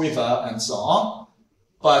this quiver and so on,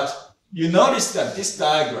 but you notice that this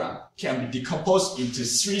diagram can be decomposed into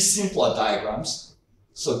 3 simpler diagrams.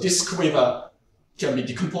 So this quiver can be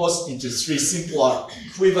decomposed into 3 simpler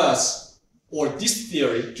quivers, or this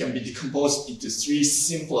theory can be decomposed into 3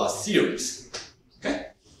 simpler theories. Okay?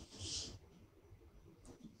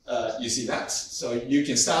 You see that? So you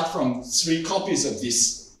can start from 3 copies of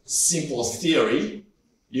this simple theory.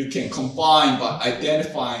 You can combine by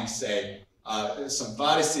identifying, say, some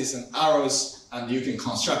vertices and arrows, and you can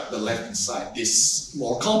construct the left-hand side, this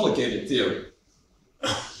more complicated theory.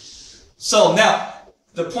 So now,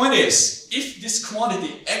 the point is, if this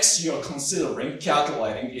quantity x you're considering,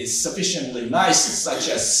 calculating, is sufficiently nice, such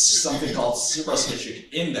as something called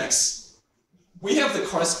supersymmetric index, we have the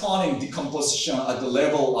corresponding decomposition at the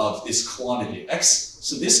level of this quantity x.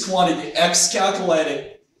 So this quantity x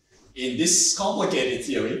calculated in this complicated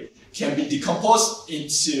theory can be decomposed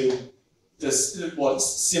into this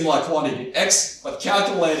similar quantity x, but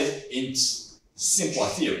calculated in simpler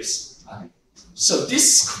theories. So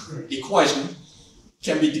this equation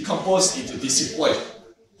can be decomposed into this equation.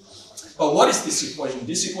 But what is this equation?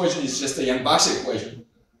 This equation is just a Yang-Baxter equation,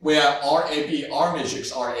 where R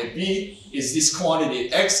matrix RAB is this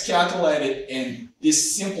quantity x calculated in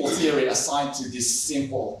this simple theory assigned to this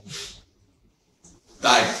simple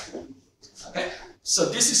diagram. Okay? So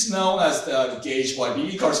this is known as the gauge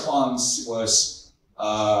YBE corresponds was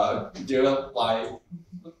developed by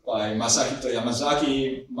Masahito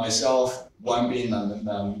Yamazaki, myself, Wanbin,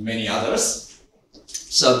 and many others.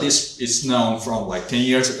 So this is known from like 10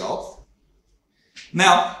 years ago.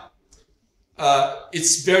 Now,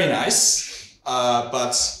 it's very nice,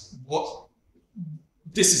 but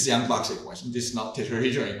this is the Yang-Baxter equation. This is not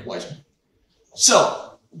tetrahedron equation.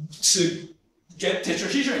 So to get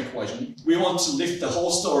tetrahedron equation, we want to lift the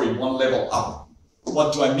whole story 1 level up.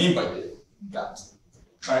 What do I mean by that?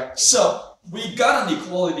 Right. So we got an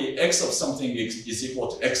equality x of something is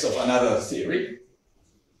equal to x of another theory.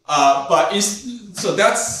 So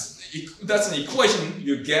that's an equation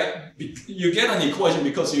you get. You get an equation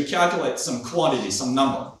because you calculate some quantity, some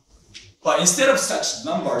number. But instead of such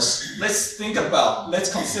numbers, let's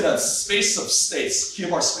consider space of states,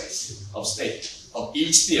 Hilbert space of state of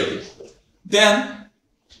each theory. Then,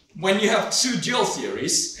 when you have two dual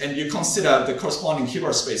theories and you consider the corresponding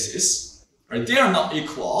Hilbert spaces, right, they are not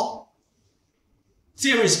equal.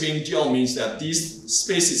 Theories being dual means that these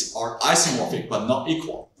spaces are isomorphic but not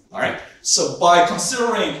equal. All right. So by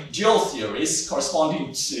considering dual theories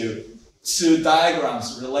corresponding to two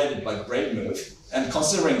diagrams related by braid move and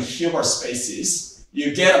considering Hilbert spaces,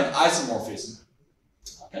 you get an isomorphism.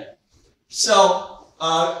 Okay. So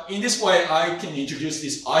in this way, I can introduce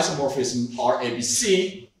this isomorphism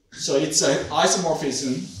RABC. So it's an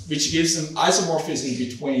isomorphism which gives an isomorphism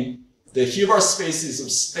between the Hilbert spaces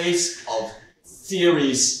of states of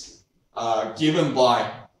theories given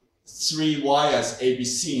by 3y as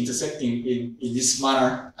ABC intersecting in this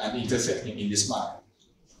manner and intersecting in this manner.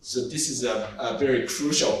 So this is a very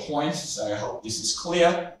crucial point, so I hope this is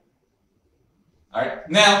clear. All right,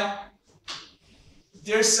 now,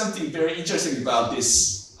 there's something very interesting about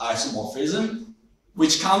this isomorphism,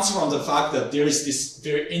 which comes from the fact that there is this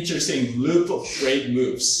very interesting loop of braid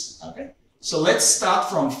moves. Okay, so let's start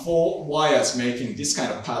from 4y as making this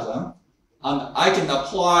kind of pattern, and I can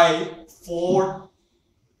apply 4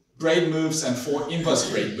 braid moves and 4 inverse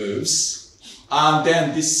braid moves, and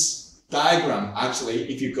then this diagram,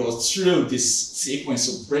 actually, if you go through this sequence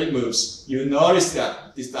of braid moves, you notice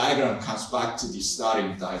that this diagram comes back to the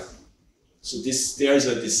starting diagram. So there's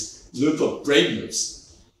this loop of braid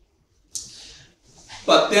moves.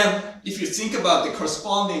 But then, if you think about the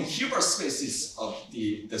corresponding Hilbert spaces of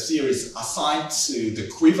the series assigned to the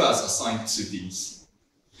quivers assigned to these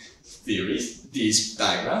theories, these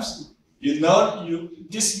diagrams, the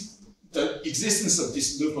existence of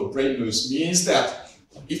this loop of braid moves means that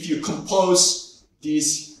if you compose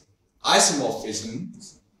these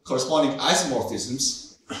isomorphisms, corresponding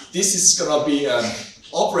isomorphisms, this is going to be an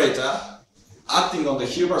operator acting on the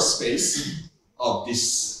Hilbert space of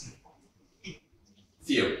this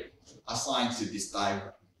theory assigned to this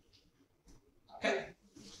diagram. Okay?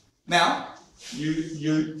 Now,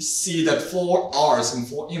 you see that 4 R's and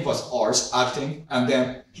 4 inverse R's acting, and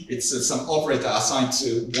then it's some operator assigned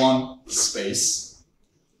to one space.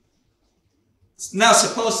 Now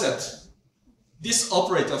suppose that this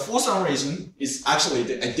operator, for some reason, is actually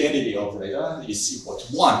the identity operator, is equal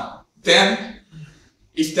to 1. Then,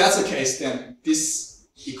 if that's the case, then this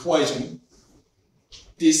equation,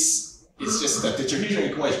 this is just the distribution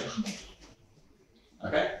equation.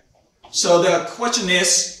 Okay? So the question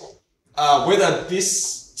is whether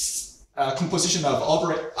this composition of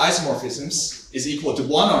isomorphisms is equal to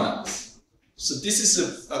 1 or not. So this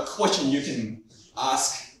is a question you can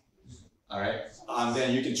ask, all right? And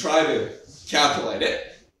then you can try to calculate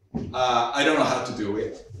it. I don't know how to do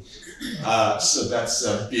it. So that's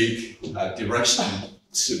a big direction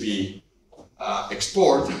to be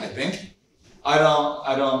explored, I think.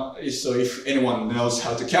 So if anyone knows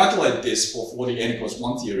how to calculate this for the n equals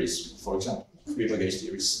 1 theories, for example, quiver gauge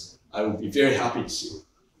theories, I would be very happy to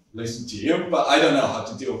listen to you, but I don't know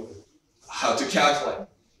how to calculate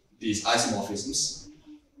these isomorphisms.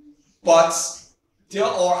 But there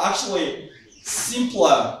are actually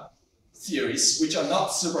simpler theories, which are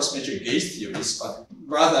not supersymmetric gauge theories, but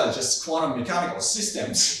rather just quantum mechanical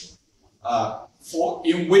systems,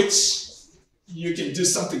 in which you can do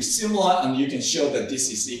something similar and you can show that this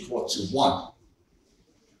is equal to 1.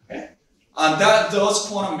 Okay? And those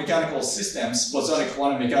quantum mechanical systems, bosonic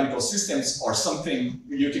quantum mechanical systems, are something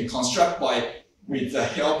you can construct with the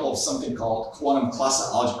help of something called quantum cluster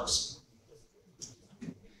algebras.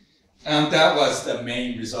 And that was the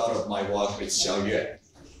main result of my work with Xiaoyue.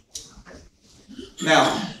 Now,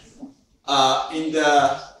 in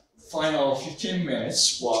the final 15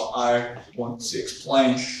 minutes, what I want to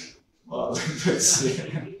explain, well, let's see,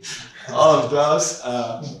 all of those,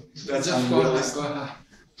 that's unrealistic.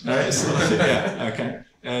 All right, so, yeah, okay.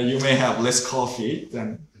 You may have less coffee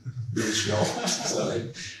than usual.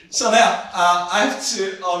 So now, I have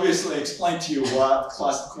to obviously explain to you what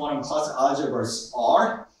quantum cluster algebras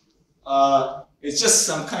are. It's just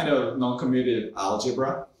some kind of non-commutative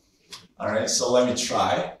algebra. All right, so let me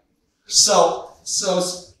try. So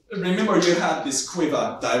remember you have this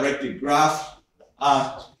quiver directed graph.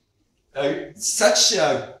 Such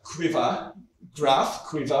a quiver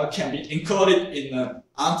can be encoded in an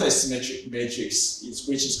anti-symmetric matrix,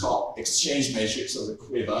 which is called exchange matrix of the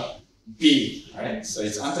quiver B. Right, so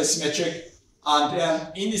it's anti-symmetric, and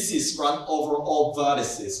then indices run over all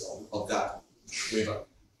vertices of that quiver.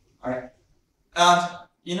 All right, and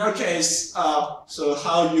in our case, so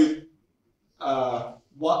how you,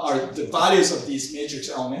 what are the values of these matrix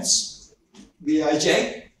elements?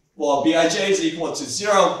 Bij. well, Bij is equal to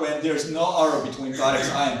 0 when there's no arrow between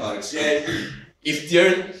vertex I and vertex j. If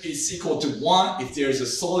there is equal to 1, if there's a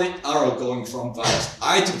solid arrow going from vertex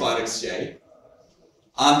I to vertex j,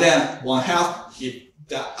 and then 1/2 if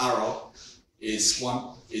that arrow is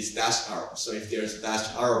dash arrow. So if there's a dash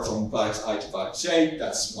arrow from vertex I to vertex j,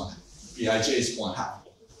 that's 1. Bij is 1/2.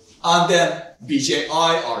 And then Bji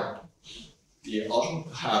are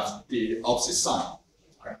have the opposite sign.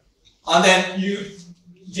 Right? And then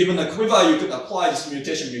given a quiver, you could apply this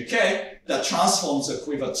mutation mu k that transforms a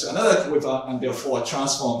quiver to another quiver and therefore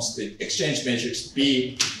transforms the exchange matrix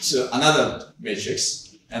B to another matrix.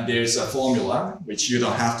 And there's a formula which you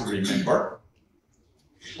don't have to remember.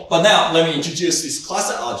 But now let me introduce this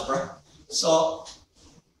cluster algebra. So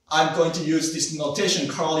I'm going to use this notation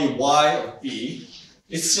curly y of B.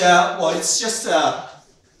 It's just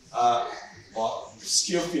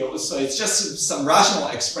skew field. So it's just some rational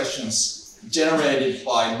expressions generated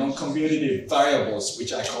by non-commutative variables,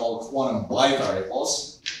 which I call quantum y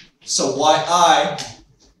variables. So yi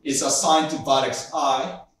is assigned to vertex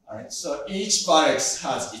I. All right. So each vertex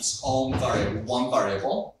has its own variable, one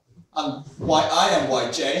variable, and yi and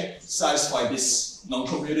yj satisfy this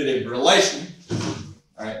non-commutative relation.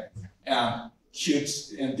 All right. And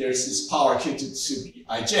there's this power q to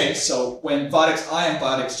bij. So when vertex I and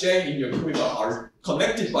vertex j in your quiver are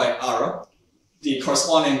connected by arrow, the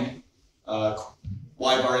corresponding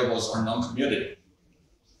y variables are non-commutative.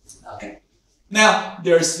 Okay. Now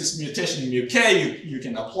there's this mutation mu k you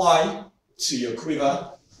can apply to your quiver.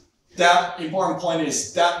 That important point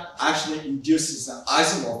is that actually induces an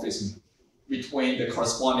isomorphism between the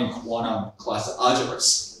corresponding quantum cluster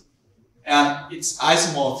algebras. And its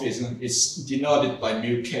isomorphism is denoted by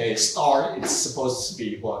mu k star. It's supposed to be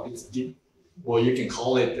you can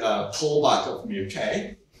call it a pullback of mu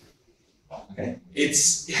k. Okay. It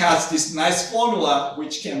has this nice formula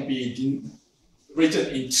which can be written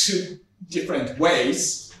in two different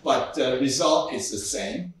ways, but the result is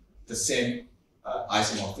the same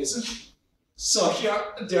isomorphism. So here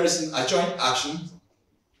there is an adjoint action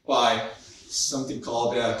by something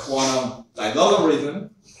called a quantum dilogarithm.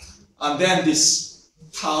 And then this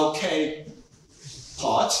tau k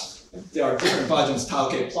part, there are different versions, tau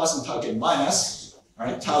k plus and tau k minus.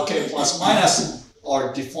 Right? Tau k plus minus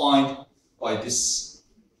are defined by this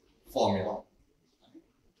formula.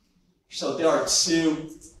 So there are two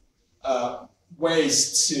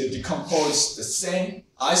ways to decompose the same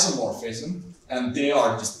isomorphism, and they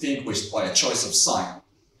are distinguished by a choice of sign.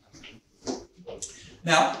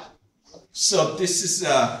 Now, so this is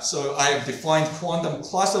so I have defined quantum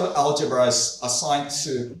cluster algebras assigned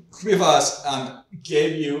to quivers and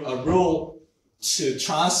gave you a rule to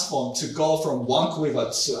transform, to go from one quiver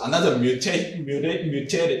to another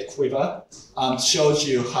mutated quiver, and showed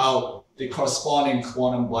you how the corresponding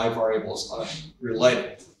quantum y variables are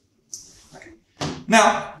related. Okay.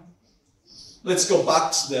 Now, let's go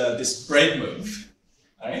back to this braid move.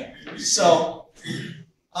 All right. So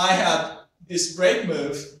I had this braid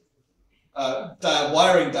move. The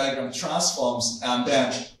wiring diagram transforms, and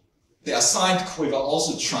then the assigned quiver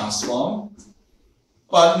also transform.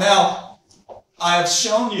 But now I have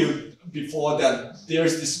shown you before that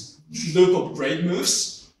there's this loop of braid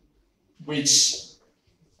moves which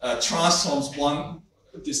transforms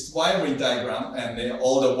this wiring diagram and then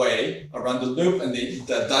all the way around the loop, and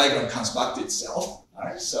the diagram comes back to itself. All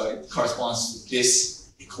right, so it corresponds to this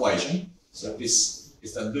equation. So this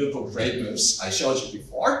is the loop of braid moves I showed you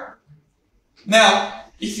before. Now,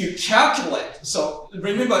 if you calculate, so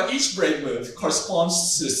remember each braid move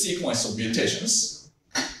corresponds to a sequence of mutations.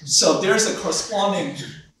 So there's a corresponding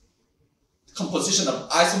composition of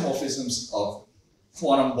isomorphisms of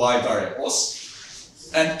quantum y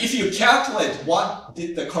variables. And if you calculate what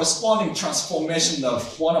the corresponding transformation of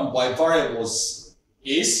quantum y variables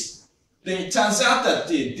is, then it turns out that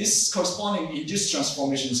this corresponding induced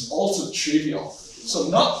transformation is also trivial. So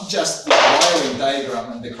not just the wiring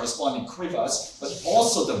diagram and the corresponding quivers, but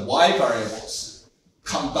also the y variables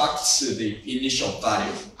come back to the initial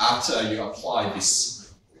value after you apply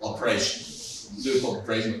this operation, loop of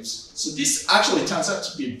braid moves. So this actually turns out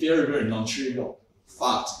to be very, very non-trivial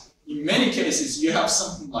fact. In many cases, you have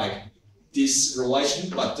something like this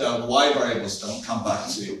relation, but the y variables don't come back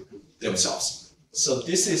to themselves. So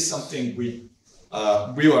this is something we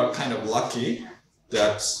were kind of lucky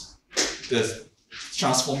that the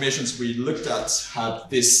transformations we looked at had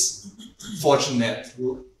this fortunate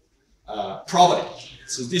property.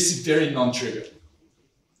 So this is very non-trivial.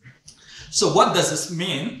 So what does this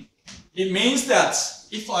mean? It means that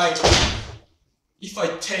if I if I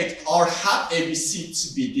take R hat ABC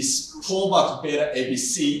to be this pullback beta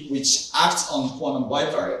ABC, which acts on quantum Y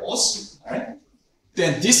variables, all right,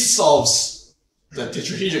 then this solves the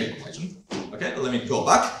tetrahedron equation. Okay, let me go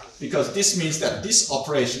back, because this means that this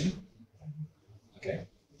operation, okay,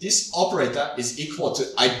 this operator is equal to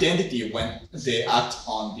identity when they act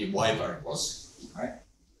on the Y variables, right?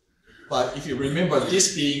 But if you remember,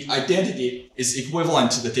 this being identity is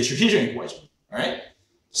equivalent to the tetrahedron equation, right?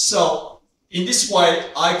 So in this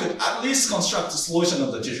way, I could at least construct a solution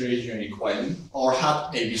of the tetrahedron equation, or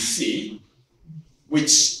hat ABC,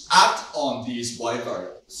 which act on these Y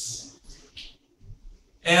variables.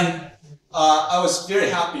 And I was very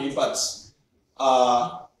happy, but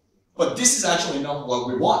this is actually not what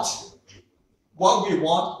we want. What we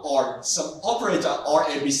want are some operator or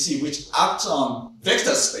ABC which act on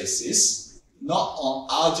vector spaces, not on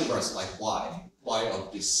algebras like Y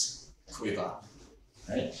of this quiver,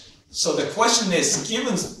 right? So the question is,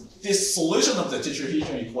 given this solution of the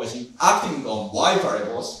tetrahedron equation acting on Y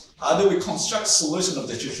variables, how do we construct solution of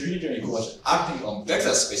the tetrahedron equation acting on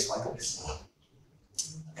vector space like this?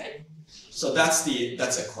 Okay, so that's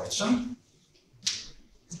a question.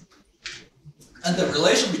 And the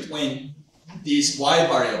relation between these Y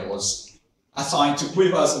variables assigned to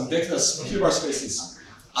quivers and quiver spaces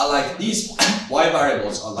are like these Y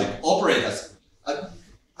variables are like operators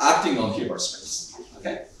acting on quiver space.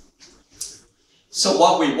 Okay. So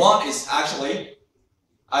what we want is actually,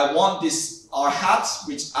 I want this R hat,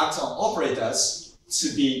 which acts on operators, to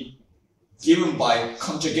be given by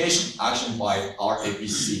conjugation action by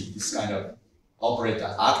RABC, this kind of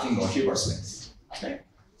operator acting on Hilbert space. Okay?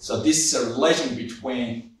 So this is a relation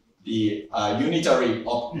between the unitary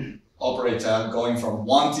operator going from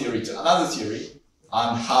one theory to another theory,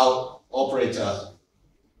 and how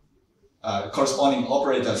corresponding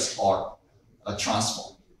operators are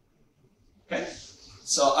transformed. Okay?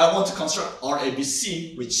 So I want to construct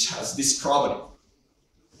RABC, which has this property.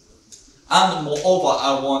 And moreover,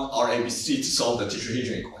 I want RABC to solve the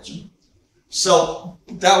tetrahedron equation. So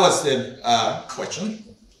that was the question.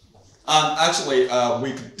 And actually,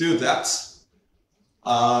 we could do that.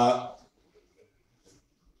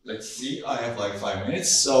 Let's see, I have like 5 minutes.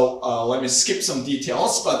 So let me skip some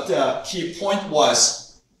details. But the key point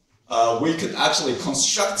was we could actually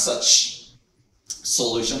construct such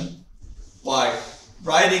solution by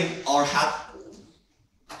writing R hat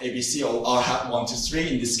ABC or R hat 1, 2,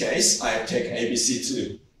 3. In this case, I have taken ABC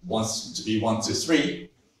to be 1, 2, 3.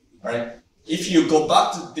 Right? If you go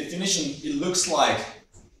back to the definition, it looks like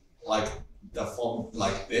the form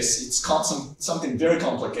like this. It's something very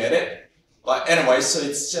complicated. But anyway, so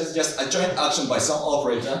it's just a joint action by some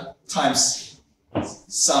operator times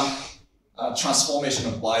some transformation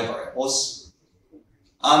of Y variables.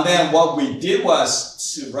 And then what we did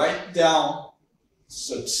was to write down,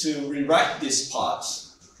 so to rewrite this part,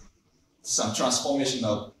 some transformation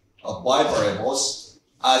of Y variables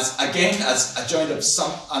as a joint of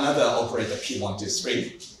another operator P1, 2,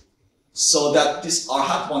 3, so that this R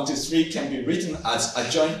hat 1, 2, 3 can be written as a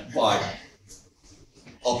joint by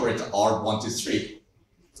operator R1, 2, 3,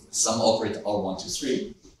 some operator R1, 2,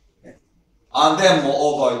 3. And then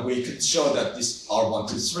moreover, we could show that this R1,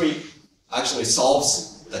 2, 3 actually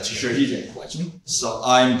solves the tetrahedron equation. So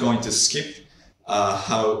I'm going to skip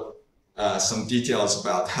some details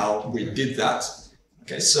about how we did that.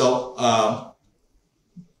 Okay, so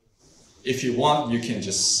if you want, you can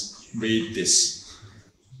just read this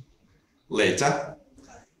later.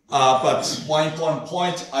 But one important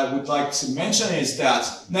point I would like to mention is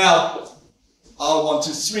that now R1,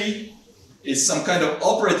 2, 3 is some kind of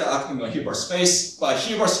operator acting on Hilbert space, but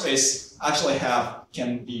Hilbert space actually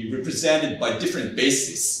can be represented by different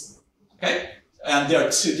bases. Okay, and there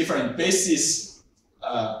are two different bases.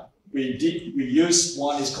 We use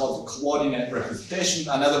one is called coordinate representation,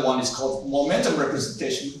 another one is called momentum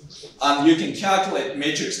representation, and you can calculate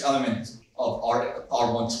matrix element of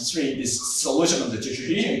R1, 2, 3, this solution of the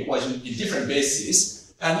tetrahedron equation in different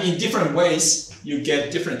bases, and in different ways you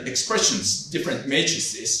get different expressions, different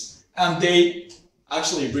matrices, and they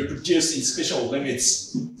actually reproduce in special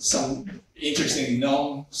limits some interesting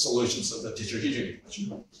known solutions of the tetrahedron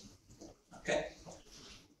equation. Okay.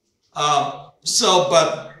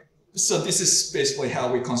 So this is basically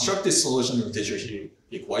how we construct this solution of the tetrahedron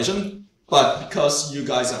equation. But because you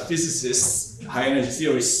guys are physicists, high energy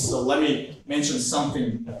theorists, so let me mention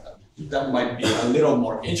something that might be a little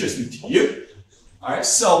more interesting to you. All right.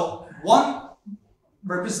 So one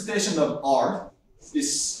representation of R,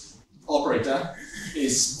 this operator,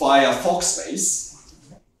 is via Fock space.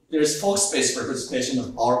 There is Fock space representation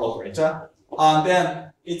of R operator, And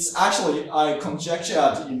then it's actually, I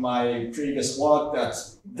conjectured in my previous work that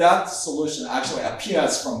that solution actually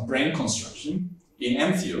appears from brane construction in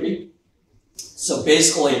M theory. So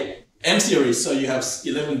basically, M theory, so you have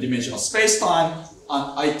 11-dimensional space-time,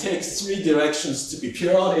 and I take 3 directions to be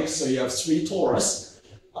periodic, so you have 3 torus,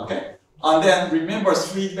 okay? And then remember,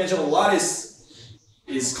 3-dimensional lattice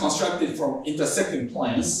is constructed from intersecting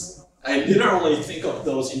planes. I literally think of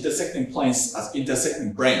those intersecting planes as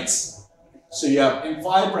intersecting branes. So you have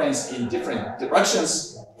M5 branes in different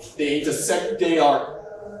directions. They intersect, they are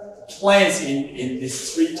planes in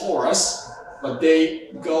these 3 torus, but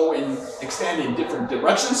they go in, extend in different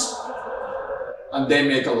directions, and they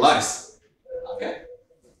make a lattice, okay?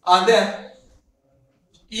 And then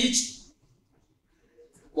each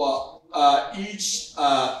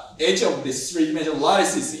edge of this 3-dimensional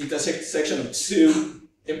lattice is the intersection of 2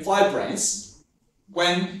 M5 branes.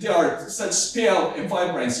 When there are such pair of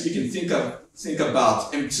M5 branes, you can think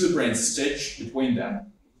about M2 branes stretched between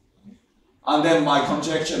them. And then my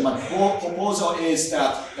conjecture, my proposal is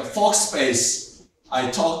that the Fock space I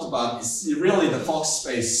talked about is really the Fock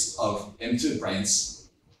space of M2 branes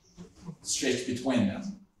stretched between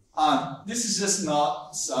them. This is just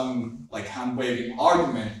not some like hand-waving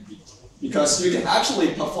argument, because you can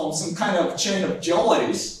actually perform some kind of chain of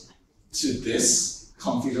geometries to this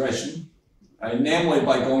configuration, right? Namely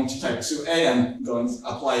by going to type 2A and going to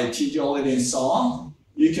apply a T-geometry and so on.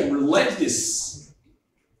 You can relate this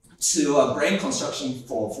to a brane construction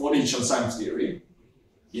for 4D cosine theory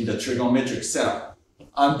in the trigonometric setup.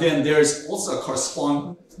 And then there is also a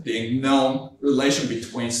corresponding known relation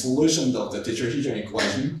between solutions of the tetrahedron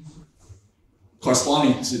equation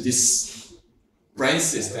corresponding to this brane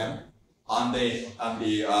system and the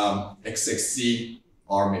XXC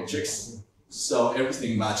R matrix. So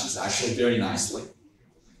everything matches actually very nicely.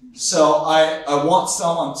 So I want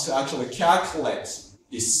someone to actually calculate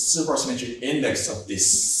this supersymmetric index of this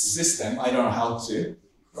system. I don't know how to,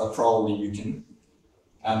 but probably you can.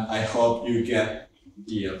 And I hope you get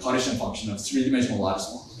the partition function of 3-dimensional lattice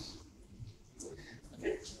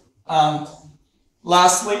one.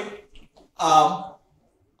 Lastly,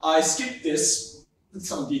 I skipped this,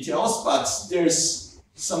 some details, but there's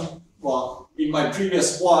some, well, in my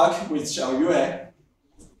previous work with Xiaoyue,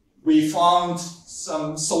 we found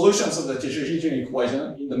some solutions of the tetrahedron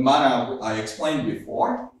equation in the manner I explained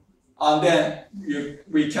before. And then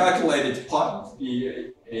we calculated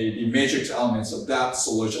the matrix elements of that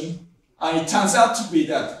solution. And it turns out to be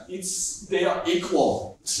that they are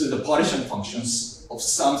equal to the partition functions of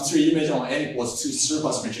some 3-dimensional n equals 2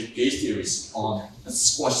 supersymmetric gauge theories on a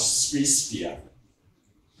squash 3 sphere.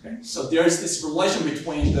 Okay. So there is this relation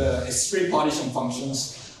between the S3 partition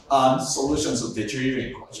functions and solutions of the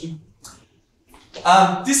tetrahedron equation.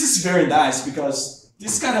 This is very nice because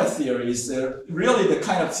this kind of theory is really the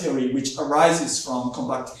kind of theory which arises from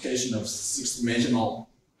compactification of 6-dimensional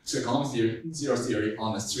trigonometry zero theory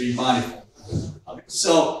on a 3 manifold. Okay.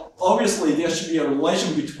 So obviously there should be a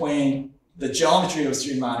relation between the geometry of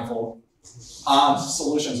 3 manifold and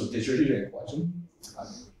solutions of the tetrahedron equation.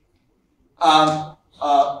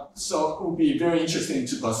 So it would be very interesting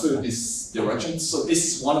to pursue this direction. So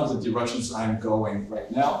this is one of the directions I'm going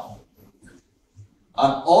right now.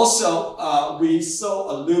 Also, we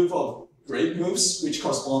saw a loop of grade moves, which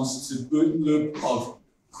corresponds to the loop of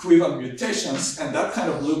quiver mutations, and that kind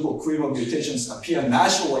of loop of quiver mutations appear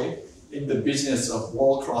naturally in the business of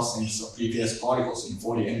wall crossings of EPS particles in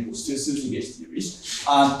 4D n equals 2 supergauge theories.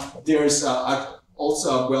 There is also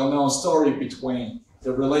a well-known story between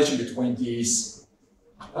the relation between these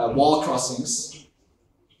wall crossings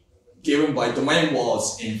given by domain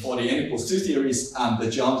walls in 4D n equals 2 theories and the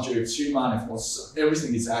geometry of 3 manifolds. So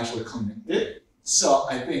everything is actually connected. So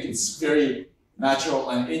I think it's very natural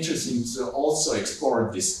and interesting to also explore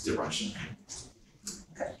this direction.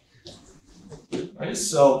 Okay. Right,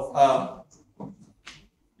 so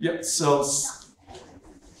so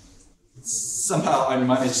somehow I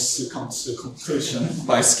managed to come to a conclusion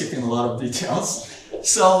by skipping a lot of details.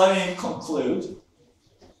 So let me conclude.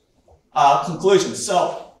 Conclusion.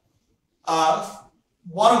 So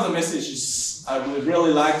one of the messages I would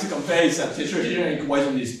really like to convey is that tetrahedron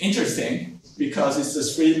equation is interesting because it's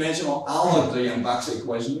a 3-dimensional Allen-Baxter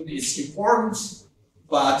equation. It's important,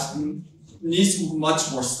 but needs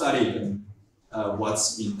much more study than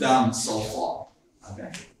what's been done so far.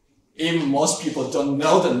 Okay. Even most people don't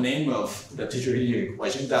know the name of the tetrahedron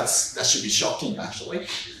equation. That should be shocking, actually,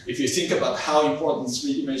 if you think about how important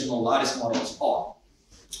 3-dimensional lattice models are.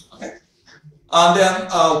 Okay. And then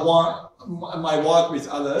my work with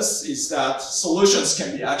others is that solutions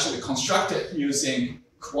can be actually constructed using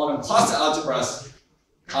quantum cluster algebras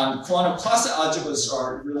And quantum cluster algebras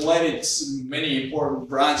are related to many important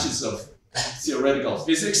branches of theoretical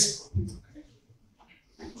physics.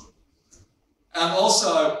 And also,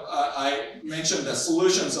 I mentioned that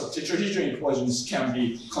solutions of tetrahedron equations can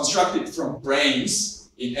be constructed from branes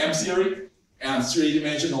in M theory and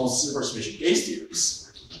three-dimensional superspecial gauge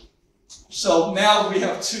theories. So now we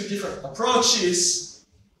have two different approaches.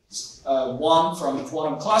 One from the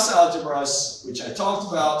quantum cluster algebras, which I talked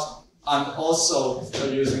about, and also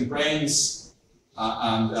using branes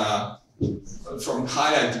and from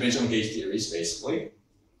higher dimensional gauge theories, basically.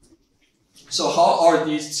 So how are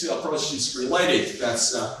these two approaches related?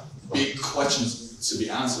 That's a big question to be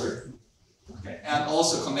answered. Okay. And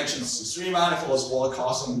also connections to three manifolds, Wall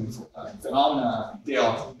crossing phenomena,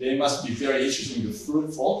 they must be very interesting and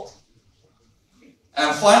fruitful.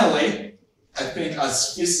 And finally, I think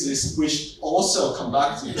as physicists, we should also come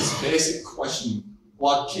back to this basic question: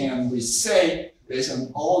 what can we say based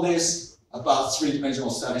on all this about three-dimensional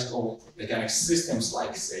statistical mechanic systems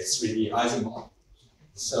like, say, 3D Eisenbahn?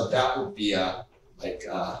 So that would be a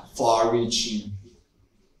far-reaching.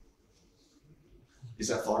 Is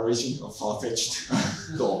that far-reaching or far-fetched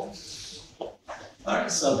goal? All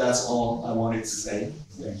right, so that's all I wanted to say.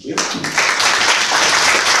 Thank you.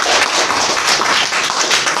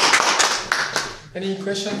 Any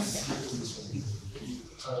questions?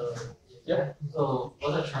 Yeah. So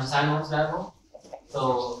what's the transcendence level?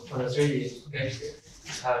 So for the 3D, okay,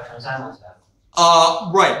 have a transcendence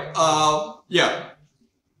level. Right. Yeah.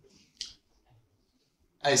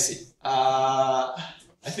 I see. I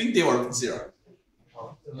think they were 0.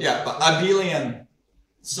 Yeah, but abelian.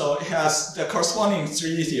 So it has the corresponding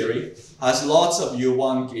 3D theory has lots of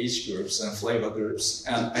U1 gauge groups and flavor groups,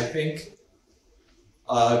 and I think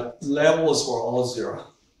levels were all 0.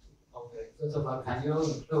 Okay. So can you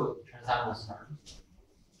include transcendence term?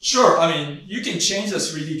 Sure. I mean, you can change the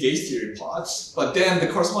 3D gauge theory plots, but then the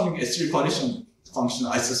corresponding S3 partition function,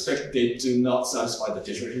 I suspect they do not satisfy the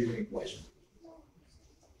tetrahedron equation.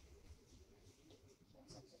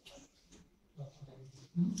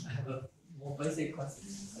 I have a more basic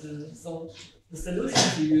question. So the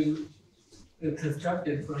solutions you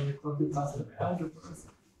constructed from the quantum cluster algebras,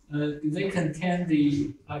 do they contain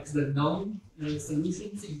the known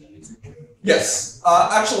solutions in the literature? Yes.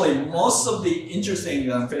 Actually, most of the interesting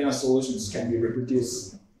and famous solutions can be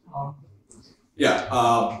reproduced. Yeah.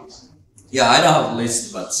 I don't have a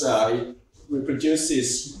list, but it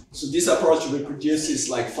reproduces. So this approach reproduces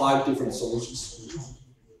like 5 different solutions.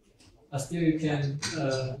 But still, you can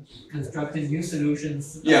construct new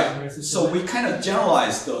solutions. Yeah. So we kind of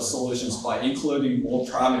generalize those solutions by including more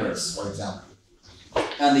parameters, for example.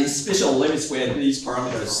 And in special limits where these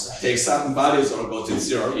parameters take certain values or go to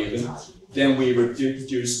 0 even, then we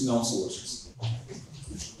reduce known solutions.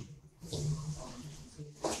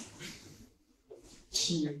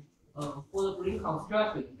 For the brain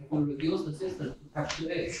construction, if we reduce the system to type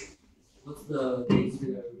 2A, what's the case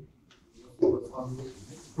here?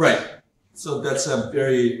 Right. So that's a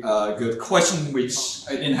very good question, which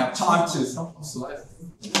I didn't have time to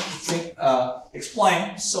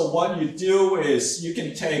explain. So what you do is you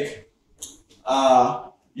can take,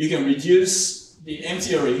 you can reduce the M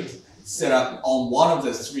theory set up on one of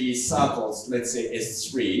the 3 circles, let's say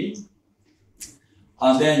S3,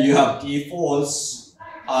 and then you have D4s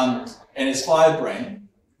and NS5 brain.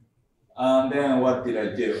 And then what did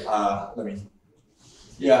I do?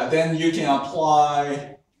 Then you can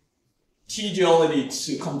apply T-duality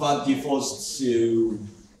to convert D4s to,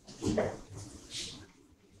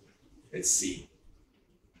 let's see,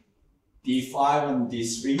 D5 and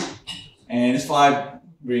D3, and NS5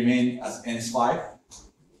 remain as NS5.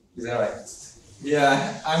 Is that right?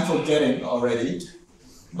 Yeah, I'm forgetting already.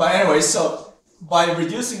 But anyway, so by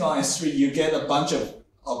reducing on S3, you get a bunch of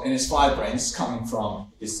NS5 brains coming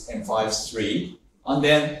from this M5-3, and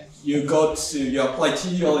then you apply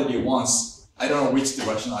T-duality once. I don't know which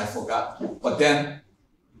direction, I forgot. But then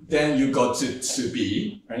you go to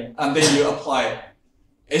B, right? And then you apply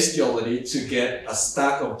S-duality to get a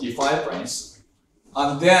stack of D5 brains.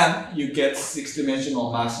 And then you get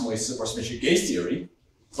 6-dimensional maximally superspecial gauge theory.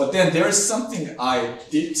 But then there is something I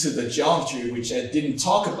did to the geometry which I didn't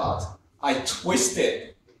talk about. I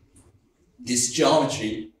twisted this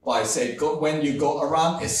geometry by when you go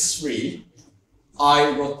around S3,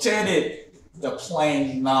 I rotated the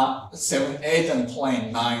plane 7, 8 and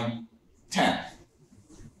plane 9, 10.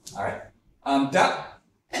 All right, and that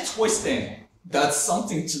twisting, that's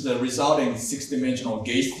something to the resulting 6-dimensional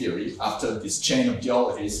gauge theory after this chain of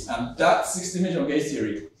dualities, and that 6-dimensional gauge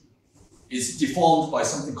theory is deformed by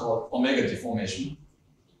something called omega deformation.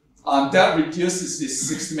 That reduces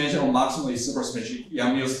this 6-dimensional maximally supersymmetric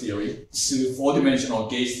Yang-Mills theory to 4-dimensional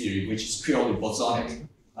gauge theory, which is purely bosonic.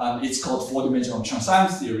 It's called 4-dimensional transition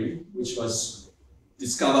theory, which was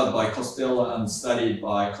discovered by Costello and studied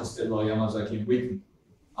by Costello, Yamazaki, and Whitman.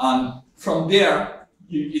 From there,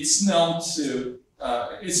 it's known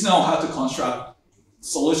how to construct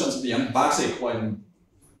solutions to the Yang-Baxter equation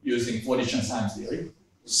using 4D transition theory.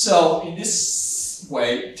 So in this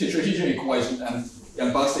way, tetrahedron equation and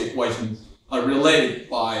Yang-Baxter equation are related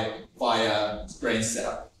by a brane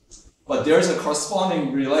setup. But there's a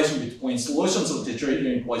corresponding relation between solutions of the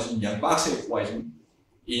tetrahedron equation and Yang-Baxter equation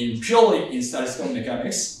purely in statistical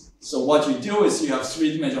mechanics. So what you do is you have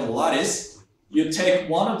 3-dimensional lattice. You take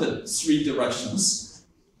one of the 3 directions,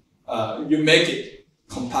 you make it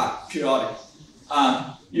compact, periodic,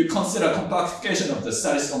 and you consider compactification of the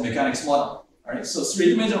statistical mechanics model. Right? So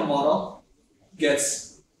 3-dimensional model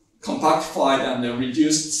gets compactified and then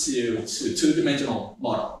reduced to 2-dimensional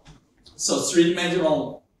model. So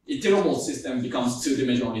 3-dimensional integrable system becomes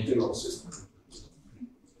 2-dimensional integral system.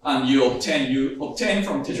 And you obtain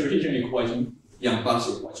from tetrahedron equation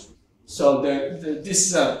Yang-Baxter equation. So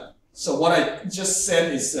so what I just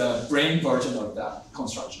said is a brane version of that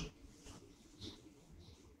construction.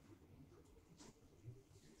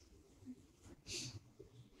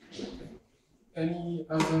 Any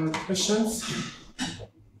other questions?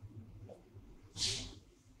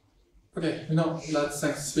 Okay, let's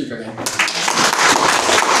next speak again.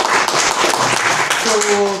 So,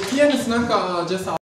 PN is just